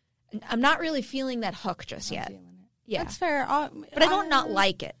I'm not really feeling that hook just yet. Yeah. That's fair. But I don't not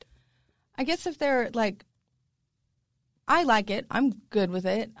like it. I guess if they're like, I like it. I'm good with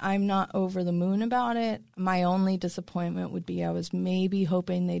it. I'm not over the moon about it. My only disappointment would be I was maybe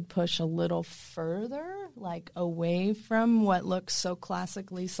hoping they'd push a little further, like away from what looks so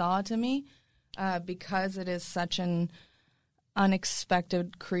classically Saw to me, because it is such an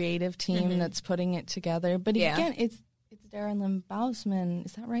unexpected creative team that's putting it together. But again, it's Darren Lynn Bousman.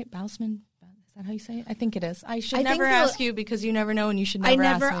 Is that right? Bousman? Is that how you say it? I think it is. I should never ask you because you never know and you should never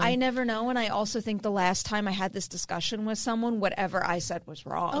ask me. I never know, and I also think the last time I had this discussion with someone, whatever I said was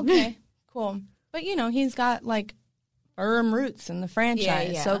wrong. Okay, cool. But, he's got, firm roots in the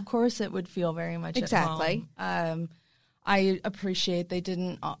franchise, so of course it would feel very much exactly. At home. I appreciate they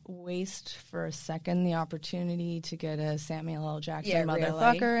didn't waste for a second the opportunity to get a Samuel L. Jackson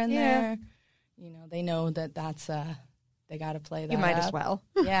motherfucker in there. They know that's they got to play that. You might up. as well.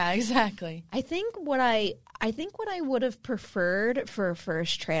 Yeah, exactly. I think what I would have preferred for a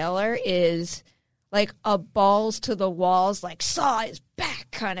first trailer is like a balls to the walls, like Saw is back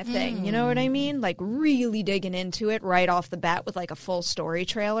kind of thing. You know what I mean? Like really digging into it right off the bat with like a full story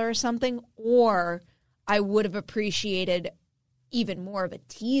trailer or something. Or I would have appreciated even more of a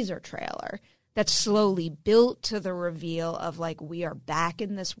teaser trailer that slowly built to the reveal of like, we are back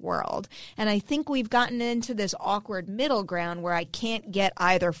in this world. And I think we've gotten into this awkward middle ground where I can't get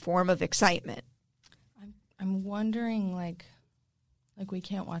either form of excitement. I'm wondering, like we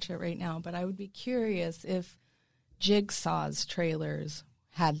can't watch it right now, but I would be curious if Jigsaw's trailers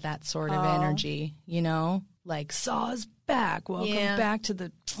had that sort of energy, you know? Like, Saw's back, welcome back to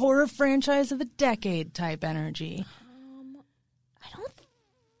the horror franchise of the decade type energy.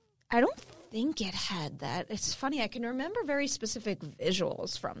 I don't think it had that. It's funny, I can remember very specific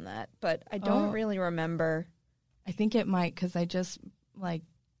visuals from that, but I don't really remember. I think it might, because I just, like,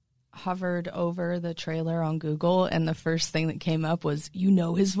 hovered over the trailer on Google, and the first thing that came up was, you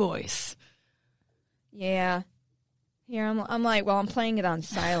know his voice. Yeah. Here, I'm like, well, I'm playing it on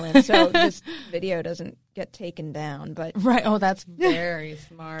silent, so this video doesn't get taken down, but... Right, oh, that's very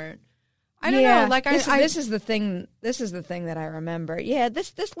smart. I don't know. Like this is the thing. This is the thing that I remember. Yeah,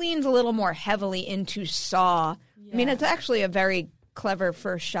 this leans a little more heavily into Saw. Yeah. I mean, it's actually a very clever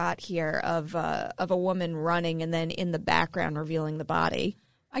first shot here of a woman running, and then in the background revealing the body.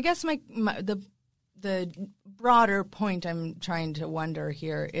 I guess the broader point I'm trying to wonder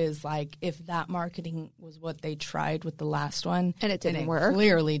here is like if that marketing was what they tried with the last one, and it didn't work.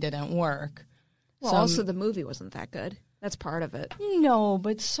 Clearly, didn't work. Well, also the movie wasn't that good. That's part of it. No,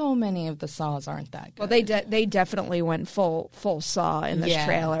 but so many of the Saws aren't that good. Well, they definitely went full Saw in this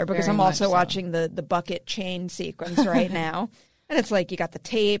trailer, because I'm also watching the bucket chain sequence right now. And it's like you got the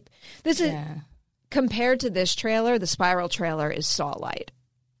tape. This is compared to this trailer, the Spiral trailer is Saw light.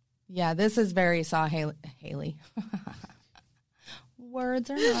 Yeah, this is very Saw Haley. Words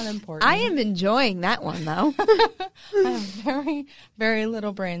are not important. I am enjoying that one, though. I have very, very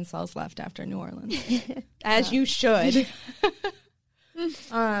little brain cells left after New Orleans. As you should.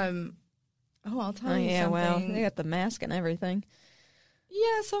 I'll tell you something. Well, they got the mask and everything.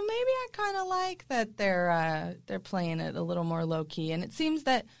 Yeah, so maybe I kind of like that they're playing it a little more low-key. And it seems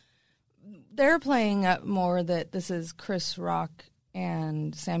that they're playing up more that this is Chris Rock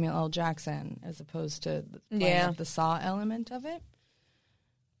and Samuel L. Jackson as opposed to playing up the Saw element of it.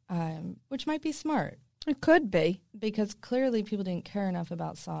 Which might be smart. It could be. Because clearly people didn't care enough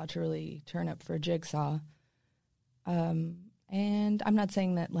about Saw to really turn up for Jigsaw. And I'm not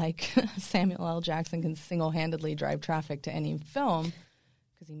saying that, like, Samuel L. Jackson can single-handedly drive traffic to any film,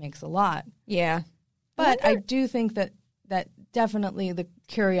 because he makes a lot. Yeah. But I do think that definitely the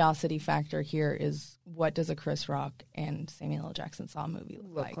curiosity factor here is, what does a Chris Rock and Samuel L. Jackson Saw movie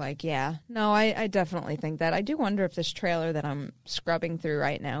look like? Yeah. No, I definitely think that. I do wonder if this trailer that I'm scrubbing through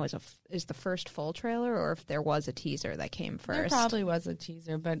right now is the first full trailer, or if there was a teaser that came first. There probably was a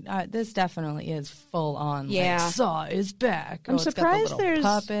teaser, but this definitely is full on. Yeah. Like, Saw is back. I'm surprised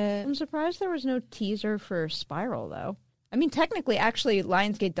puppet. I'm surprised there was no teaser for Spiral, though. I mean, technically, actually,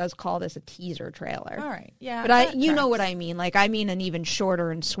 Lionsgate does call this a teaser trailer. All right, yeah. But you know what I mean. Like, I mean an even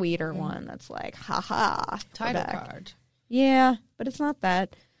shorter and sweeter one that's like, ha-ha. Title card. Yeah, but it's not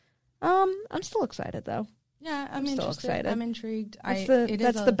that. I'm still excited, though. Yeah, I'm still excited. I'm intrigued. That's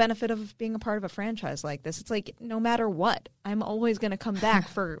the benefit of being a part of a franchise like this. It's like, no matter what, I'm always going to come back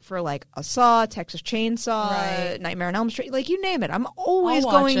for like a Saw, Texas Chainsaw, Nightmare on Elm Street, like you name it. I'm always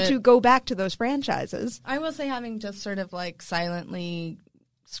going to go back to those franchises. I will say, having just sort of like silently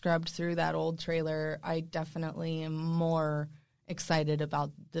scrubbed through that old trailer, I definitely am more excited about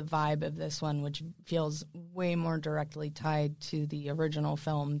the vibe of this one, which feels way more directly tied to the original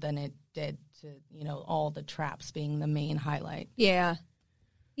film than it did to, you know, all the traps being the main highlight. Yeah.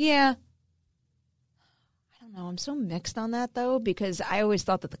 I don't know. I'm so mixed on that, though, because I always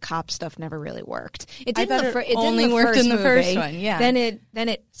thought that the cop stuff never really worked. It didn't. It only worked in the first one. Yeah. Then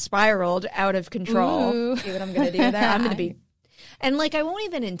it spiraled out of control. Ooh. See what I'm going to do there? I'm going to be. And, like, I won't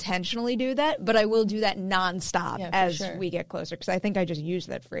even intentionally do that, but I will do that nonstop as we get closer, because I think I just use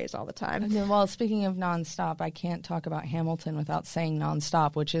that phrase all the time. And then, well, speaking of nonstop, I can't talk about Hamilton without saying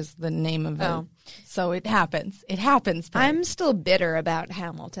nonstop, which is the name of it. So it happens. It happens. I'm still bitter about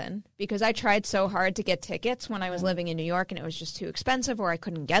Hamilton, because I tried so hard to get tickets when I was living in New York, and it was just too expensive, or I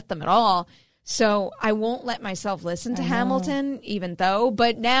couldn't get them at all. So I won't let myself listen to Hamilton, even though.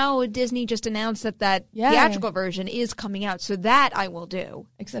 But now Disney just announced that theatrical version is coming out. So that I will do.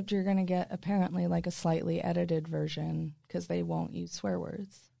 Except you're going to get apparently like a slightly edited version, because they won't use swear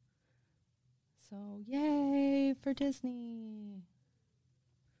words. So yay for Disney.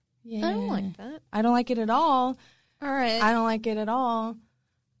 Yeah. I don't like that. I don't like it at all. All right. I don't like it at all.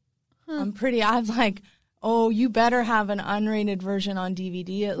 I'm like, Oh, you better have an unrated version on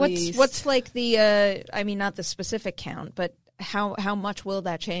DVD at least. What's like the, I mean, not the specific count, but how much will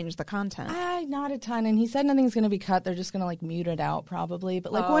that change the content? Not a ton. And he said nothing's going to be cut. They're just going to like mute it out probably.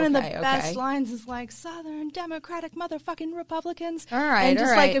 But like one of the best lines is like Southern Democratic motherfucking Republicans. All right, and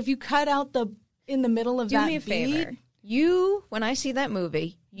just like if you cut out in the middle of that beat. Do me a favor. You, when I see that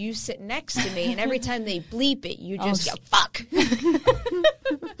movie, you sit next to me, and every time they bleep it, you just go, fuck.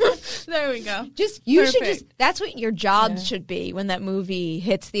 There we go. You should just, that's what your job should be when that movie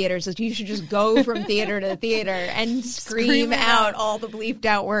hits theaters, is you should just go from theater to theater and scream out all the bleeped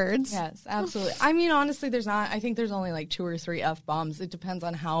out words. Yes, absolutely. I mean, honestly, I think there's only like 2 or 3 F-bombs. It depends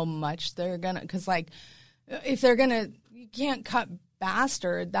on how much they're going to, because like, if they're going to, you can't cut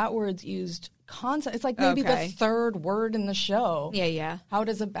bastard, that word's used concept. It's like maybe the third word in the show. Yeah. How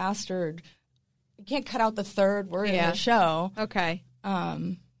does a bastard? You can't cut out the third word in the show. Okay.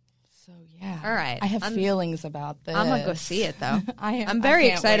 So yeah. All right. I have feelings about this. I'm gonna go see it though. I'm very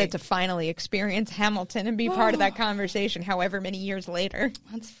excited to finally experience Hamilton and be part of that conversation. However many years later.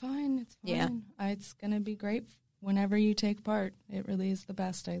 That's fine. It's fine. Yeah. It's gonna be great whenever you take part. It really is the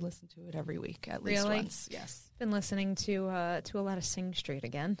best. I listen to it every week at least once. Yes. Been listening to a lot of Sing Street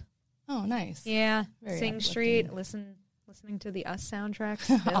again. Oh, nice. Yeah, Very Sing uplifting. Street. Listening to the Us soundtrack.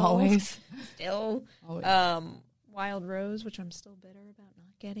 Still. Always. Wild Rose, which I'm still bitter about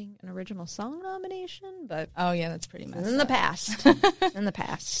not getting an original song nomination, but oh yeah, that's pretty messed in the up. past. In the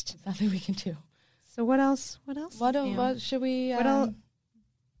past. Nothing we can do. So what else? What should we? What else?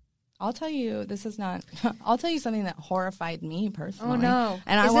 I'll tell you. This is not. I'll tell you something that horrified me personally. Oh no!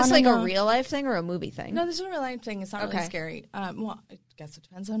 And is this like a real life thing or a movie thing? No, this is a real life thing. It's not really scary. Well, I guess it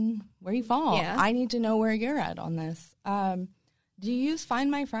depends on where you fall. Yeah. I need to know where you're at on this. Do you use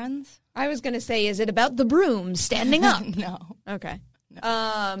Find My Friends? I was going to say, is it about the broom standing up? No. Okay.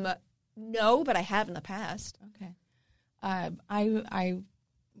 No. No, but I have in the past. Okay. I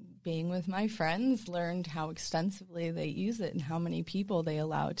being with my friends, learned how extensively they use it and how many people they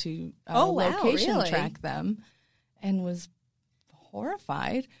allow to location track them, and was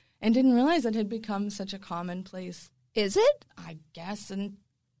horrified and didn't realize it had become such a commonplace. Is it? I guess, and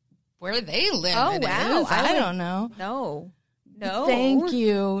where they live. Oh, wow. I don't know. No. Thank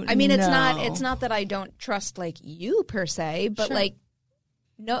you. I mean, it's not that I don't trust like you per se, but like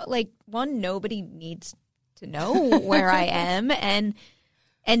nobody needs to know where I am, and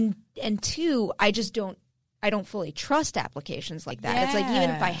two, I don't fully trust applications like that. Yeah. It's like,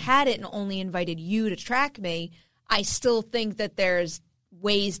 even if I had it and only invited you to track me, I still think that there's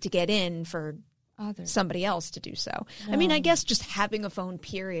ways to get in for somebody else to do so. No. I mean, I guess just having a phone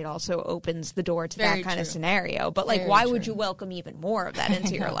period also opens the door to that kind of scenario. But like, why would you welcome even more of that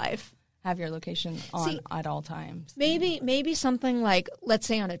into your life? Have your location on at all times. Maybe something like, let's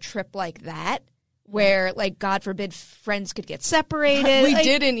say on a trip like that, where, like, God forbid, friends could get separated. We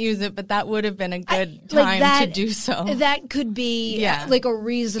didn't use it, but that would have been a good time to do so. That could be, like, a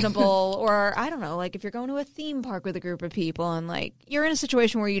reasonable, or, I don't know, like, if you're going to a theme park with a group of people and, like, you're in a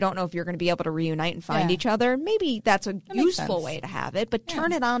situation where you don't know if you're going to be able to reunite and find each other, maybe that's a useful way to have it, but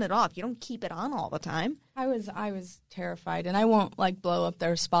turn it on and off. You don't keep it on all the time. I was terrified, and I won't, like, blow up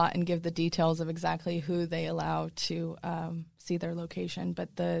their spot and give the details of exactly who they allow to see their location,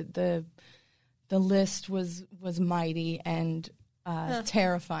 but the list was mighty and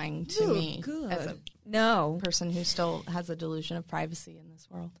terrifying to me as a person who still has a delusion of privacy in this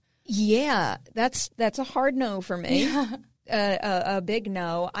world. Yeah, that's a hard no for me. A big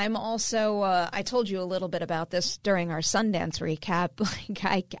no. I'm also, I told you a little bit about this during our Sundance recap.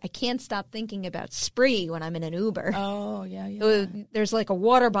 Like, I can't stop thinking about Spree when I'm in an Uber. Oh, yeah. There's like a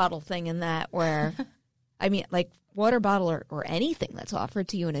water bottle thing in that where, I mean, like, water bottle or anything that's offered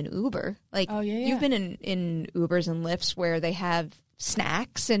to you in an Uber. Like, you've been in Ubers and Lyfts where they have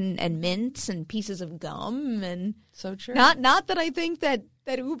snacks and mints and pieces of gum. And so true. Not that I think that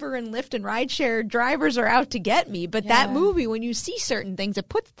Uber and Lyft and rideshare drivers are out to get me, but that movie, when you see certain things,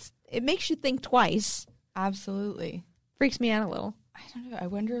 it makes you think twice. Absolutely. Freaks me out a little. I don't know. I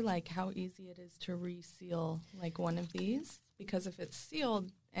wonder, like, how easy it is to reseal, like, one of these. Because if it's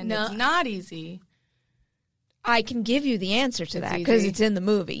sealed and it's not easy... I can give you the answer to that because it's in the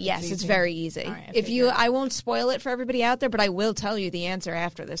movie. Yes, it's very easy. Right, I won't spoil it for everybody out there, but I will tell you the answer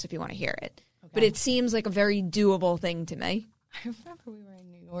after this if you want to hear it. Okay. But it seems like a very doable thing to me. I remember we were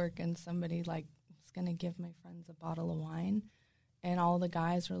in New York and somebody was going to give my friends a bottle of wine, and all the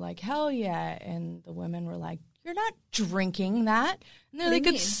guys were like, "Hell yeah!" and the women were like, "You're not drinking that." And they're like,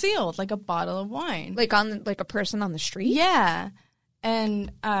 "It's sealed, like a bottle of wine, like a person on the street." Yeah,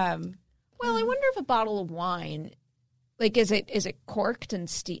 and well, I wonder if a bottle of wine, like, is it corked and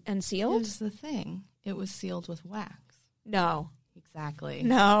sealed? Here's the thing. it was sealed with wax. No. Exactly.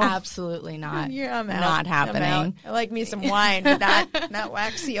 No. Absolutely not. I'm out. Not happening. I'm out. I like me some wine, but not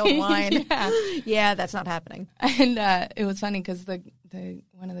wax sealed wine. Yeah, that's not happening. And it was funny because the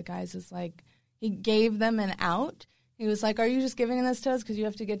one of the guys was like, he gave them an out. He was like, "Are you just giving this to us because you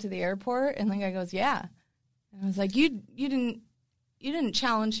have to get to the airport?" And the guy goes, "Yeah." And I was like, "You didn't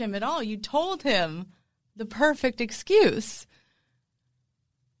challenge him at all. You told him the perfect excuse.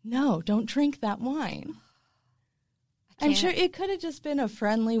 No, don't drink that wine." I'm sure it could have just been a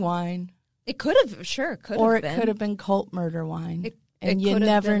friendly wine. It could have, or it could have been cult murder wine. And you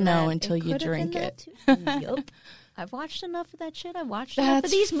never know until you drink it. Yep. I've watched enough of that shit. I've watched enough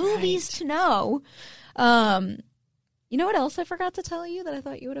of these movies to know. You know what else I forgot to tell you that I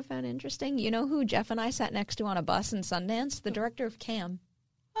thought you would have found interesting? You know who Jeff and I sat next to on a bus in Sundance? The director of Cam.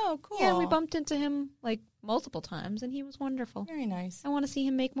 Oh, cool. Yeah, we bumped into him like multiple times, and he was wonderful. Very nice. I want to see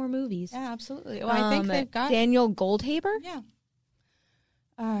him make more movies. Yeah, absolutely. Well, I think they've got Daniel Goldhaber. Yeah.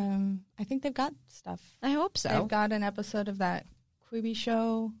 I think they've got stuff. I hope so. They've got an episode of that Quibi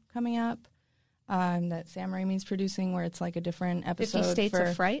show coming up that Sam Raimi's producing, where it's like a different episode 50 States for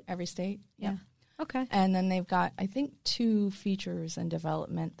of Fright. Every state. Yeah. Okay. And then they've got, I think, 2 features in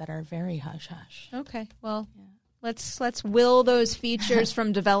development that are very hush-hush. Okay. Well, let's will those features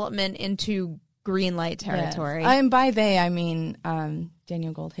from development into green light territory. Yes. And by they, I mean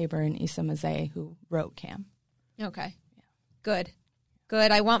Daniel Goldhaber and Issa Mazet, who wrote Cam. Okay. Yeah. Good.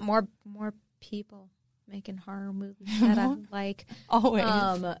 I want more people making horror movies that I like. Always.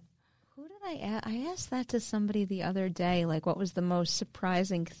 Who did I ask? I asked that to somebody the other day, like what was the most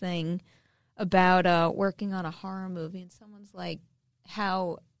surprising thing about working on a horror movie, and someone's like,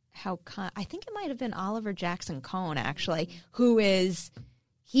 how I think it might have been Oliver Jackson Cohen, actually,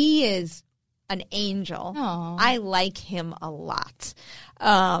 he is an angel. Aww. I like him a lot.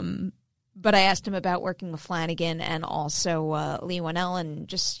 But I asked him about working with Flanagan and also Leigh Whannell, and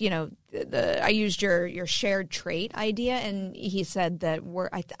just, I used your shared trait idea, and he said that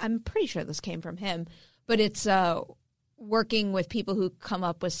I'm pretty sure this came from him, but it's working with people who come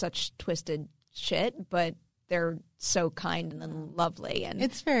up with such twisted shit, but they're so kind and lovely. And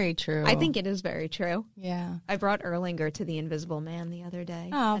it's very true. I think it is very true. Yeah. I brought Erlinger to The Invisible Man the other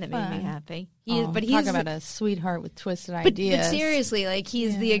day, and it fun. made me happy. Talk about a sweetheart with twisted ideas. But seriously, like,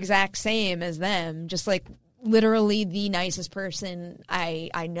 he's the exact same as them, just like literally the nicest person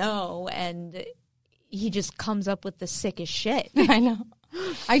I know, and he just comes up with the sickest shit. I know.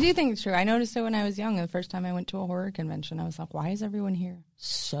 I do think it's true. I noticed it when I was young. The first time I went to a horror convention, I was like, why is everyone here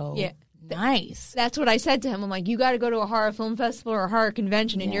so nice? That's what I said to him. I'm like, you got to go to a horror film festival or a horror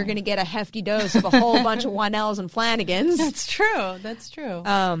convention, and you're going to get a hefty dose of a whole bunch of Whannells and Flanagans. That's true.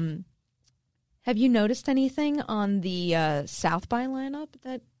 Have you noticed anything on the South by lineup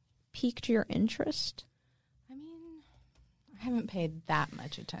that piqued your interest? I haven't paid that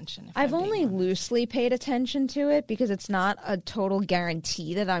much attention. I've only loosely paid attention to it because it's not a total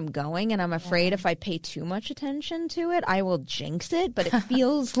guarantee that I'm going, and I'm afraid if I pay too much attention to it, I will jinx it. But it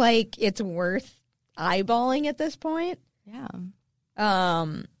feels like it's worth eyeballing at this point. Yeah.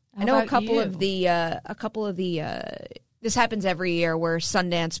 I know a couple of the this happens every year where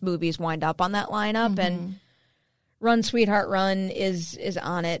Sundance movies wind up on that lineup, and Run Sweetheart Run is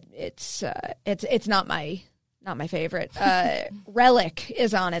on it. It's not my favorite. Relic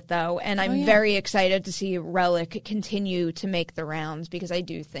is on it, though, and I'm very excited to see Relic continue to make the rounds, because I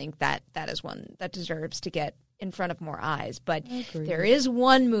do think that is one that deserves to get in front of more eyes. But there is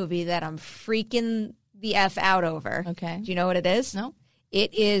one movie that I'm freaking the F out over. Okay. Do you know what it is? No.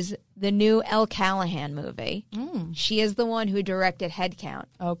 It is the new Elle Callahan movie. She is the one who directed Headcount.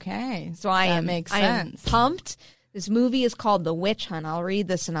 Okay. So I am sense. pumped. This movie is called The Witch Hunt. I'll read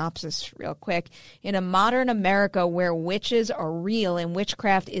the synopsis real quick. In a modern America where witches are real and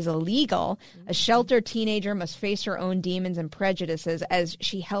witchcraft is illegal, a sheltered teenager must face her own demons and prejudices as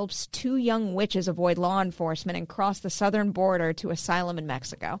she helps 2 young witches avoid law enforcement and cross the southern border to asylum in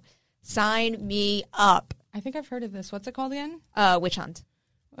Mexico. Sign me up. I think I've heard of this. What's it called again? Witch Hunt.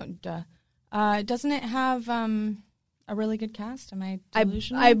 Oh, duh. Doesn't it have a really good cast? Am I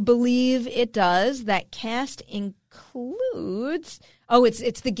delusional? I believe it does. That cast includes... Oh,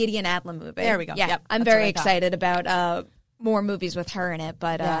 it's the Gideon Adlam movie. There we go. Yeah, yep, I'm very excited about more movies with her in it,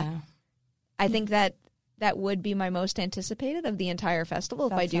 but I think that would be my most anticipated of the entire festival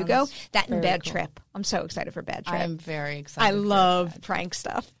if I do go. That and Bad Trip. I'm so excited for Bad Trip. I'm very excited. I love prank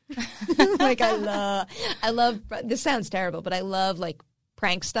stuff. Like, I love, this sounds terrible, but I love, like,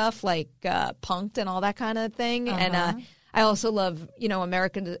 prank stuff, like Punk'd and all that kind of thing. And I also love,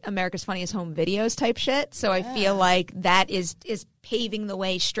 America's Funniest Home Videos type shit. So I feel like that is paving the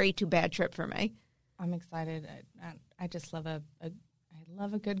way straight to Bad Trip for me. I'm excited. I just love I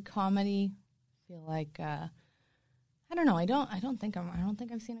love a good comedy. I feel like I don't know. I don't think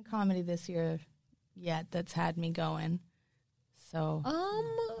I've seen a comedy this year yet that's had me going. So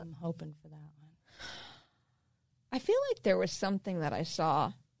I'm hoping for that one. I feel like there was something that I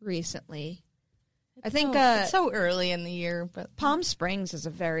saw recently. I think it's so early in the year, but Palm Springs is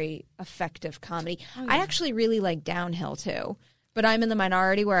a very effective comedy. Oh, I actually really like Downhill too, but I'm in the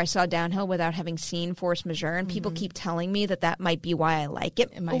minority where I saw Downhill without having seen Force Majeure, and people keep telling me that might be why I like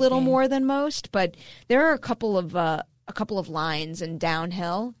it a little more than most. But there are a couple of lines in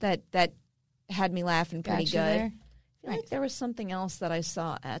Downhill that had me laughing pretty good. There. I feel like there was something else that I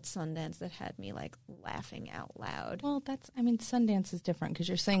saw at Sundance that had me like laughing out loud. Well, Sundance is different because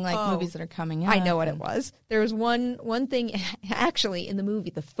you're saying like movies that are coming out. I know what it was. There was one thing actually in the movie,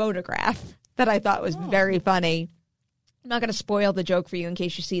 The Photograph, that I thought was very funny. I'm not going to spoil the joke for you in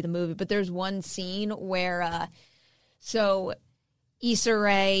case you see the movie, but there's one scene where Issa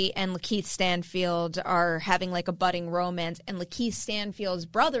Rae and Lakeith Stanfield are having like a budding romance, and Lakeith Stanfield's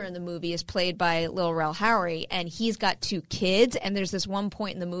brother in the movie is played by Lil Rel Howery, and he's got 2 kids, and there's this one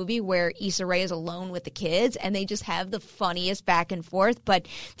point in the movie where Issa Rae is alone with the kids, and they just have the funniest back and forth, but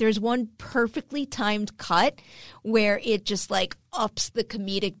there's one perfectly timed cut where it just like ups the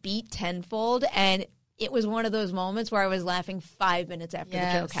comedic beat tenfold, and it was one of those moments where I was laughing 5 minutes after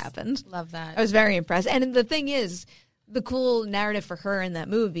the joke happened. Love that. I was very impressed. And the thing is, the cool narrative for her in that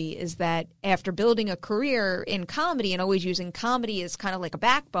movie is that after building a career in comedy and always using comedy as kind of like a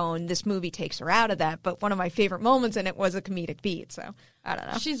backbone, this movie takes her out of that. But one of my favorite moments in it was a comedic beat. So I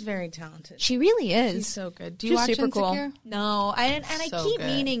don't know. She's very talented. She really is. She's so good. Do you watch super Insecure? Cool. No, I keep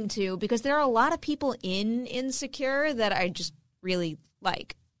meaning to, because there are a lot of people in Insecure that I just really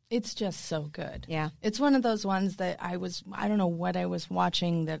like. It's just so good. Yeah. It's one of those ones that I don't know what I was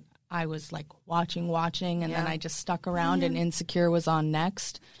watching that I was like watching, and then I just stuck around and Insecure was on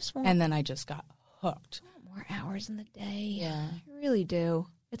next, and then I just got hooked. More hours in the day. Yeah. I really do.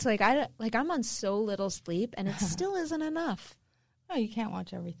 It's like I'm on so little sleep, and it still isn't enough. Oh, you can't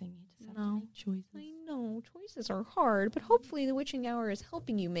watch everything. You just have to make choices. I know. Choices are hard, but hopefully the witching hour is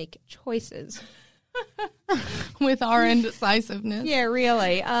helping you make choices. With our indecisiveness. Yeah,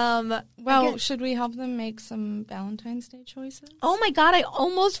 really. Well, should we help them make some Valentine's Day choices? Oh my God, I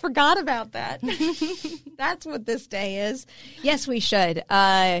almost forgot about that. That's what this day is. Yes, we should.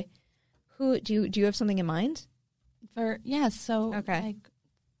 Who do you have something in mind? Okay.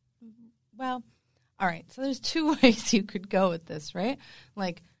 All right. So there's 2 ways you could go with this, right?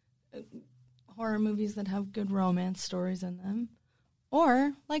 Like horror movies that have good romance stories in them.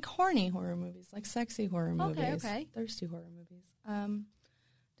 Or like horny horror movies, like sexy horror movies, thirsty horror movies,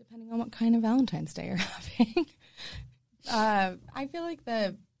 depending on what kind of Valentine's Day you're having. I feel like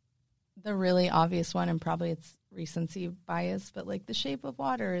the really obvious one, and probably it's recency bias, but like The Shape of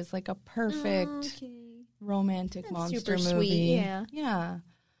Water is like a perfect romantic monster super movie. Sweet, yeah.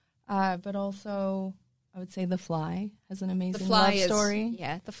 But also, I would say The Fly has an amazing love story.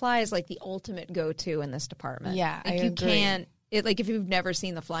 Yeah, The Fly is like the ultimate go-to in this department. Yeah, like I agree. If you've never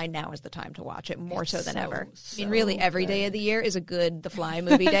seen The Fly, now is the time to watch it more so than ever. I mean, really, every day of the year is a good The Fly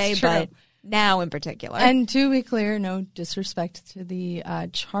movie day, but now in particular. And to be clear, no disrespect to the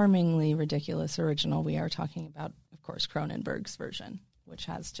charmingly ridiculous original. We are talking about, of course, Cronenberg's version, which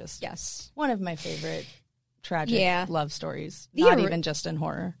has just one of my favorite tragic love stories, not even just in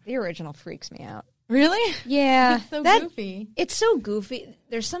horror. The original freaks me out. Really? Yeah. It's so goofy. It's so goofy.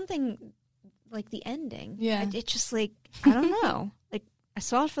 There's something... like the ending. Yeah. It just like, I don't know. Like I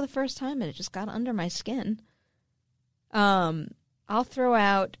saw it for the first time and it just got under my skin. I'll throw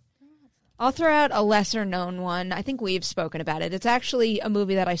out a lesser known one. I think we've spoken about it. It's actually a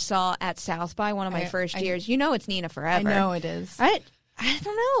movie that I saw at South by one of my first years. You know, it's Nina Forever. I know it is. I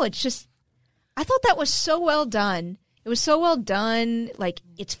don't know. It's just, I thought that was so well done. It was so well done. Like,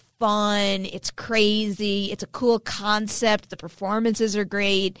 it's fun. It's crazy. It's a cool concept. The performances are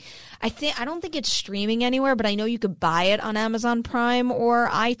great. I don't think it's streaming anywhere, but I know you could buy it on Amazon Prime or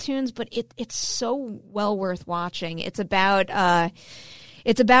iTunes, but it's so well worth watching. It's about a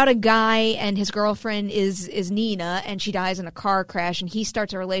guy and his girlfriend is Nina, and she dies in a car crash, and he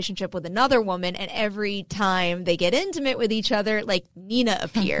starts a relationship with another woman, and every time they get intimate with each other, like, Nina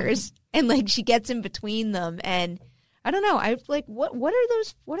appears and like she gets in between them, and I don't know. I like what are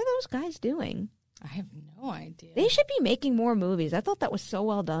those guys doing? I have no idea. They should be making more movies. I thought that was so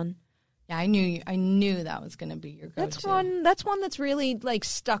well done. Yeah, I knew that was going to be your go-to. That's one that's really like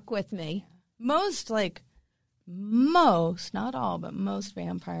stuck with me. Most most, not all, but most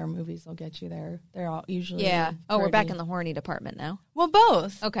vampire movies will get you there. They're all usually we're back in the horny department now. Well,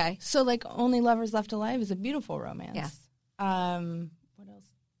 both. Okay. So, like, Only Lovers Left Alive is a beautiful romance. Yeah. What else?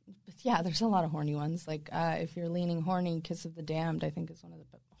 But yeah, there's a lot of horny ones. Like, if you're leaning horny, Kiss of the Damned, I think is one of the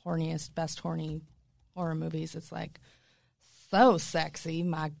horniest, best horny horror movies. It's like so sexy.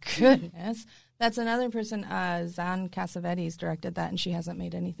 My goodness. That's another person, Zan Cassavetes directed that, and she hasn't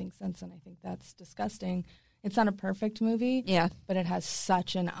made anything since, and I think that's disgusting. It's not a perfect movie, but it has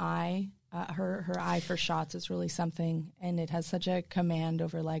such an eye. Her eye for shots is really something, and it has such a command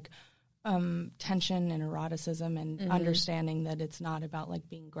over, like, tension and eroticism and understanding that it's not about, like,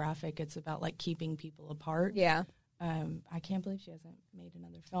 being graphic. It's about, like, keeping people apart. Yeah. I can't believe she hasn't made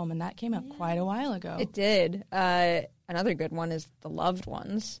another film, and that came out quite a while ago. It did. Another good one is The Loved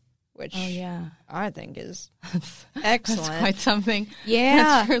Ones, which I think is excellent. That's quite something. Yeah.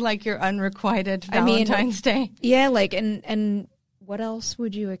 That's for, like, your unrequited Valentine's Day. Yeah, like, and what else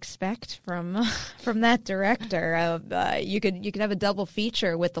would you expect from that director? You could have a double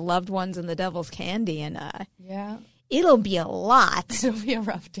feature with The Loved Ones and The Devil's Candy, and it'll be a lot. It'll be a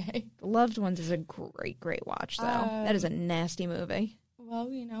rough day. The Loved Ones is a great watch, though. That is a nasty movie. Well,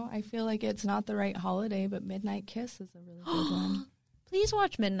 I feel like it's not the right holiday, but Midnight Kiss is a really good one. Please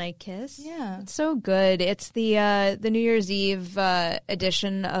watch Midnight Kiss. Yeah. It's so good. It's the New Year's Eve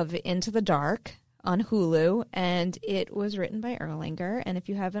edition of Into the Dark on Hulu, and it was written by Erlinger. And if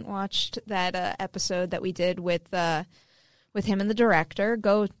you haven't watched that episode that we did with him and the director,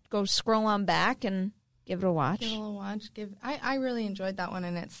 go scroll on back and give it a watch. Give it a watch. I really enjoyed that one,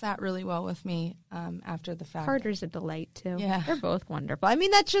 and it sat really well with me after the fact. Carter's a delight, too. Yeah. They're both wonderful. I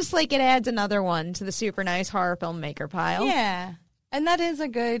mean, that's just like it adds another one to the super nice horror filmmaker pile. Yeah. And that is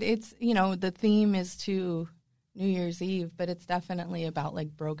the theme is to New Year's Eve, but it's definitely about, like,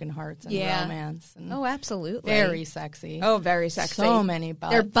 broken hearts and romance. And oh, absolutely. Very sexy. Oh, very sexy. So many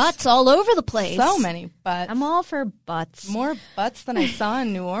butts. There are butts all over the place. So many butts. I'm all for butts. More butts than I saw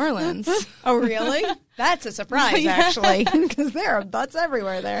in New Orleans. Oh, really? That's a surprise, actually, because there are butts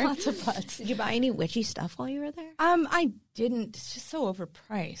everywhere there. Lots of butts. Did you buy any witchy stuff while you were there? I didn't. It's just so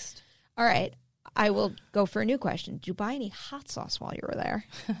overpriced. All right. I will go for a new question. Did you buy any hot sauce while you were there?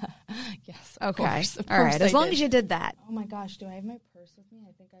 Yes. Of course. Of All course right. As long as you did that. Oh my gosh, do I have my purse with me?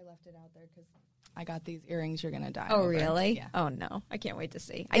 I think I left it out there because I got these earrings. You're gonna die. Oh, over. really? Yeah. Oh no, I can't wait to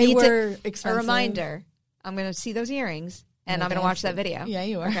see. They were expensive. A reminder. I'm gonna see those earrings, and I'm gonna watch that video. Yeah,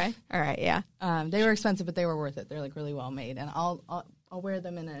 you are. Okay. All right. Yeah. They were expensive, but they were worth it. They're, like, really well made, and I'll wear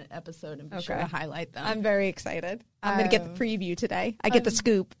them in an episode and be sure to highlight them. I'm very excited. I'm going to get the preview today. I get the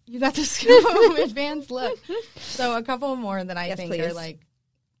scoop. You got the scoop. Advanced look. So a couple more that I think are, like,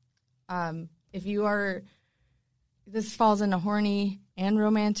 if you are, this falls into horny and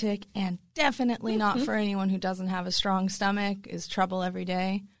romantic, and definitely not for anyone who doesn't have a strong stomach, is Trouble Every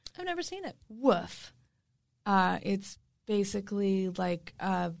Day. I've never seen it. Woof. It's basically like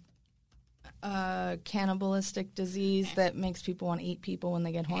a cannibalistic disease that makes people want to eat people when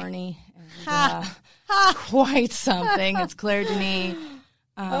they get horny. And, it's quite something. It's Claire Denis.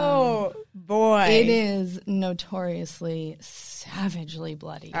 Oh, boy. It is notoriously savagely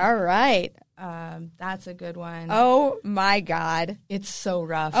bloody. All right. That's a good one. Oh, my God. It's so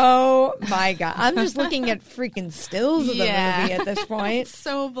rough. Oh, my God. I'm just looking at freaking stills of the movie at this point. It's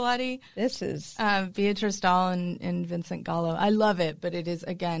so bloody. This is... Beatrice Dahl and Vincent Gallo. I love it, but it is,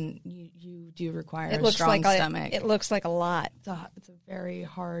 again, you do require a strong stomach. It looks like a lot. It's a very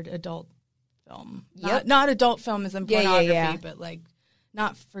hard adult film. Yep. Not adult film as in pornography, but, like,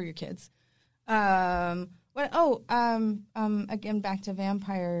 not for your kids. Again, back to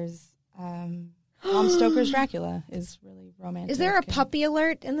vampires. Bram Stoker's Dracula is really romantic. Is there a puppy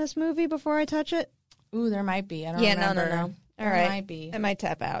alert in this movie before I touch it? Ooh, there might be. I don't remember. No. All right. There might be. I might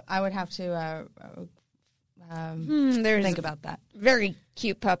tap out. I would have to There's think about that. Very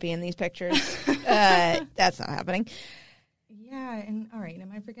cute puppy in these pictures. That's not happening. Yeah, and all right, am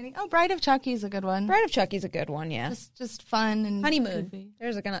I forgetting? Oh, Bride of Chucky's a good one. Bride of Chucky's a good one, yeah. Just fun and Honeymoon. goofy.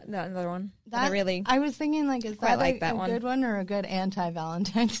 There's another one. I was thinking, like, is quite that like that a one. good one or a good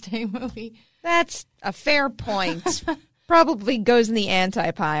anti-Valentine's Day movie? That's a fair point. Probably goes in the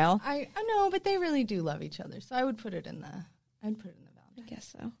anti pile. I know, but they really do love each other, so I would put it in the Valentine's. I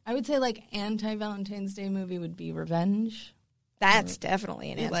guess so. I would say, like, anti-Valentine's Day movie would be Revenge. That's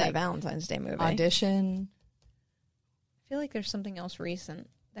definitely an anti-Valentine's Day movie. Audition. I feel like there's something else recent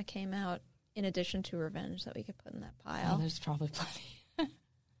that came out in addition to Revenge that we could put in that pile. Oh, there's probably plenty.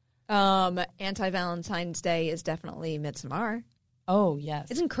 Anti-Valentine's Day is definitely Midsommar. Oh, yes.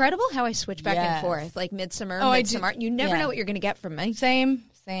 It's incredible how I switch back and forth. Like Midsommar. You never know what you're going to get from me. Same.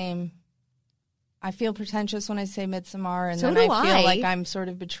 I feel pretentious when I say Midsommar, and So then do I feel I. like I'm sort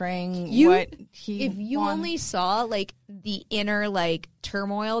of betraying what he If you wants. only saw like the inner like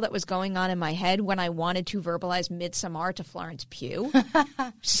turmoil that was going on in my head when I wanted to verbalize Midsommar to Florence Pugh,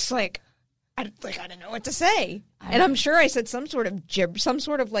 just like I didn't know what to say, and I'm sure I said some sort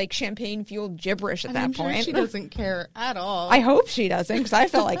of like champagne fueled gibberish at that I'm point. sure she doesn't care at all. I hope she doesn't, because I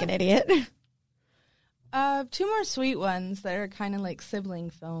felt like an idiot. Two more sweet ones that are kind of like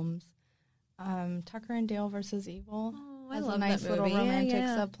sibling films. Tucker and Dale versus Evil I has love a nice that little movie. Yeah, romantic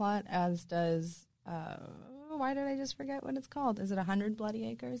yeah. subplot, as does. Why did I just forget what it's called? Is it 100 Bloody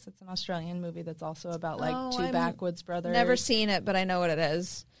Acres? It's an Australian movie that's also about like two backwoods brothers. Never seen it, but I know what it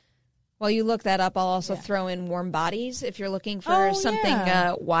is. While you look that up, I'll also throw in Warm Bodies if you're looking for something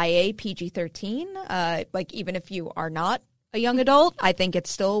YA PG-13. Like even if you are not a young adult, I think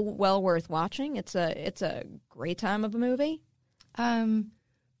it's still well worth watching. It's a great time of a movie.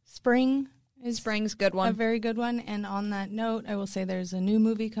 Spring's good one. A very good one. And on that note, I will say there's a new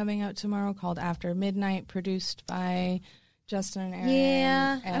movie coming out tomorrow called After Midnight, produced by Justin and Aaron.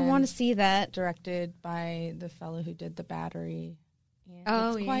 Yeah, I and want to see that. Directed by the fellow who did The Battery. And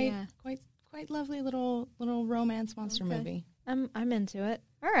Oh, it's quite lovely little romance monster movie. I'm into it.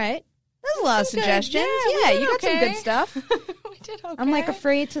 All right. There's a lot of Good. suggestions. Yeah, we you did got some okay. good stuff. We did okay. I'm like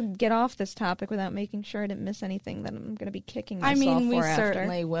afraid to get off this topic without making sure I didn't miss anything that I'm going to be kicking myself we for after.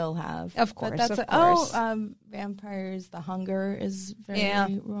 certainly will have. Of But course, that's of course. Vampires, The Hunger is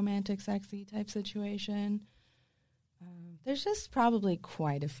very romantic, sexy type situation. There's just probably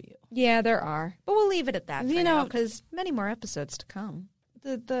quite a few. Yeah, there are. But we'll leave it at that for You now, know, because many more episodes to come.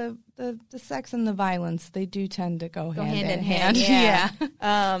 The sex and the violence, they do tend to go hand in hand. hand.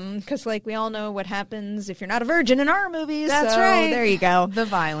 Yeah. Because like we all know what happens if you're not a virgin in our movies. That's so right. There you go. The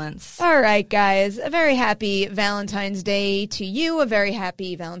violence. All right, guys. A very happy Valentine's Day to you. A very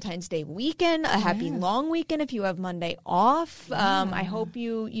happy Valentine's Day weekend. A happy long weekend if you have Monday off. I hope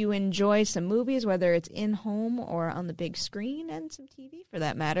you enjoy some movies, whether it's in home or on the big screen, and some TV for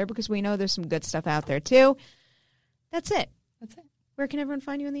that matter, because we know there's some good stuff out there too. That's it. Where can everyone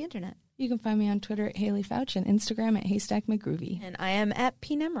find you on the internet? You can find me on Twitter at Haley Fouch and Instagram at Haystack McGroovy. And I am at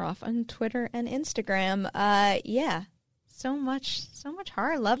P. Nemiroff on Twitter and Instagram. So much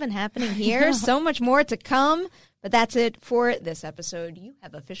horror loving happening here. So much more to come. But that's it for this episode. You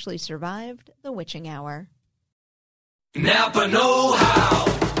have officially survived the witching hour. Napa Know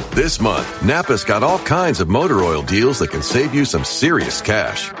How. This month, Napa's got all kinds of motor oil deals that can save you some serious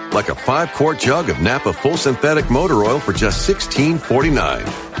cash. Like a 5-quart jug of Napa full synthetic motor oil for just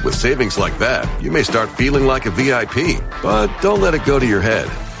 $16.49. With savings like that, you may start feeling like a VIP. But don't let it go to your head.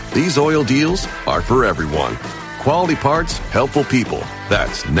 These oil deals are for everyone. Quality parts, helpful people.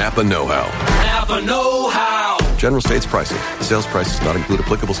 That's Napa Know-How. Napa Know How. General States pricing. Sales prices not include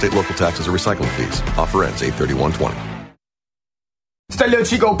applicable state, local taxes, or recycling fees. Offer ends 8/31/20. It's that little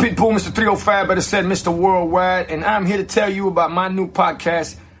Chico Pitbull, Mr. 305, better said Mr. Worldwide, and I'm here to tell you about my new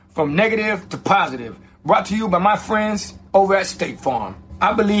podcast, From Negative to Positive, brought to you by my friends over at State Farm.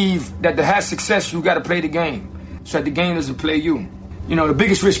 I believe that to have success, you got to play the game, so that the game doesn't play you. You know, the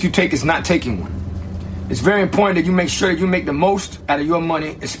biggest risk you take is not taking one. It's very important that you make sure that you make the most out of your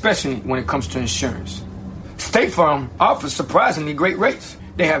money, especially when it comes to insurance. State Farm offers surprisingly great rates.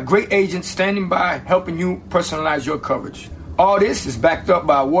 They have great agents standing by helping you personalize your coverage. All this is backed up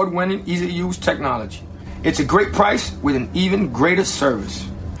by award-winning, easy-to-use technology. It's a great price with an even greater service.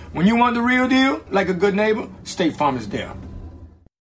 When you want the real deal, like a good neighbor, State Farm is there.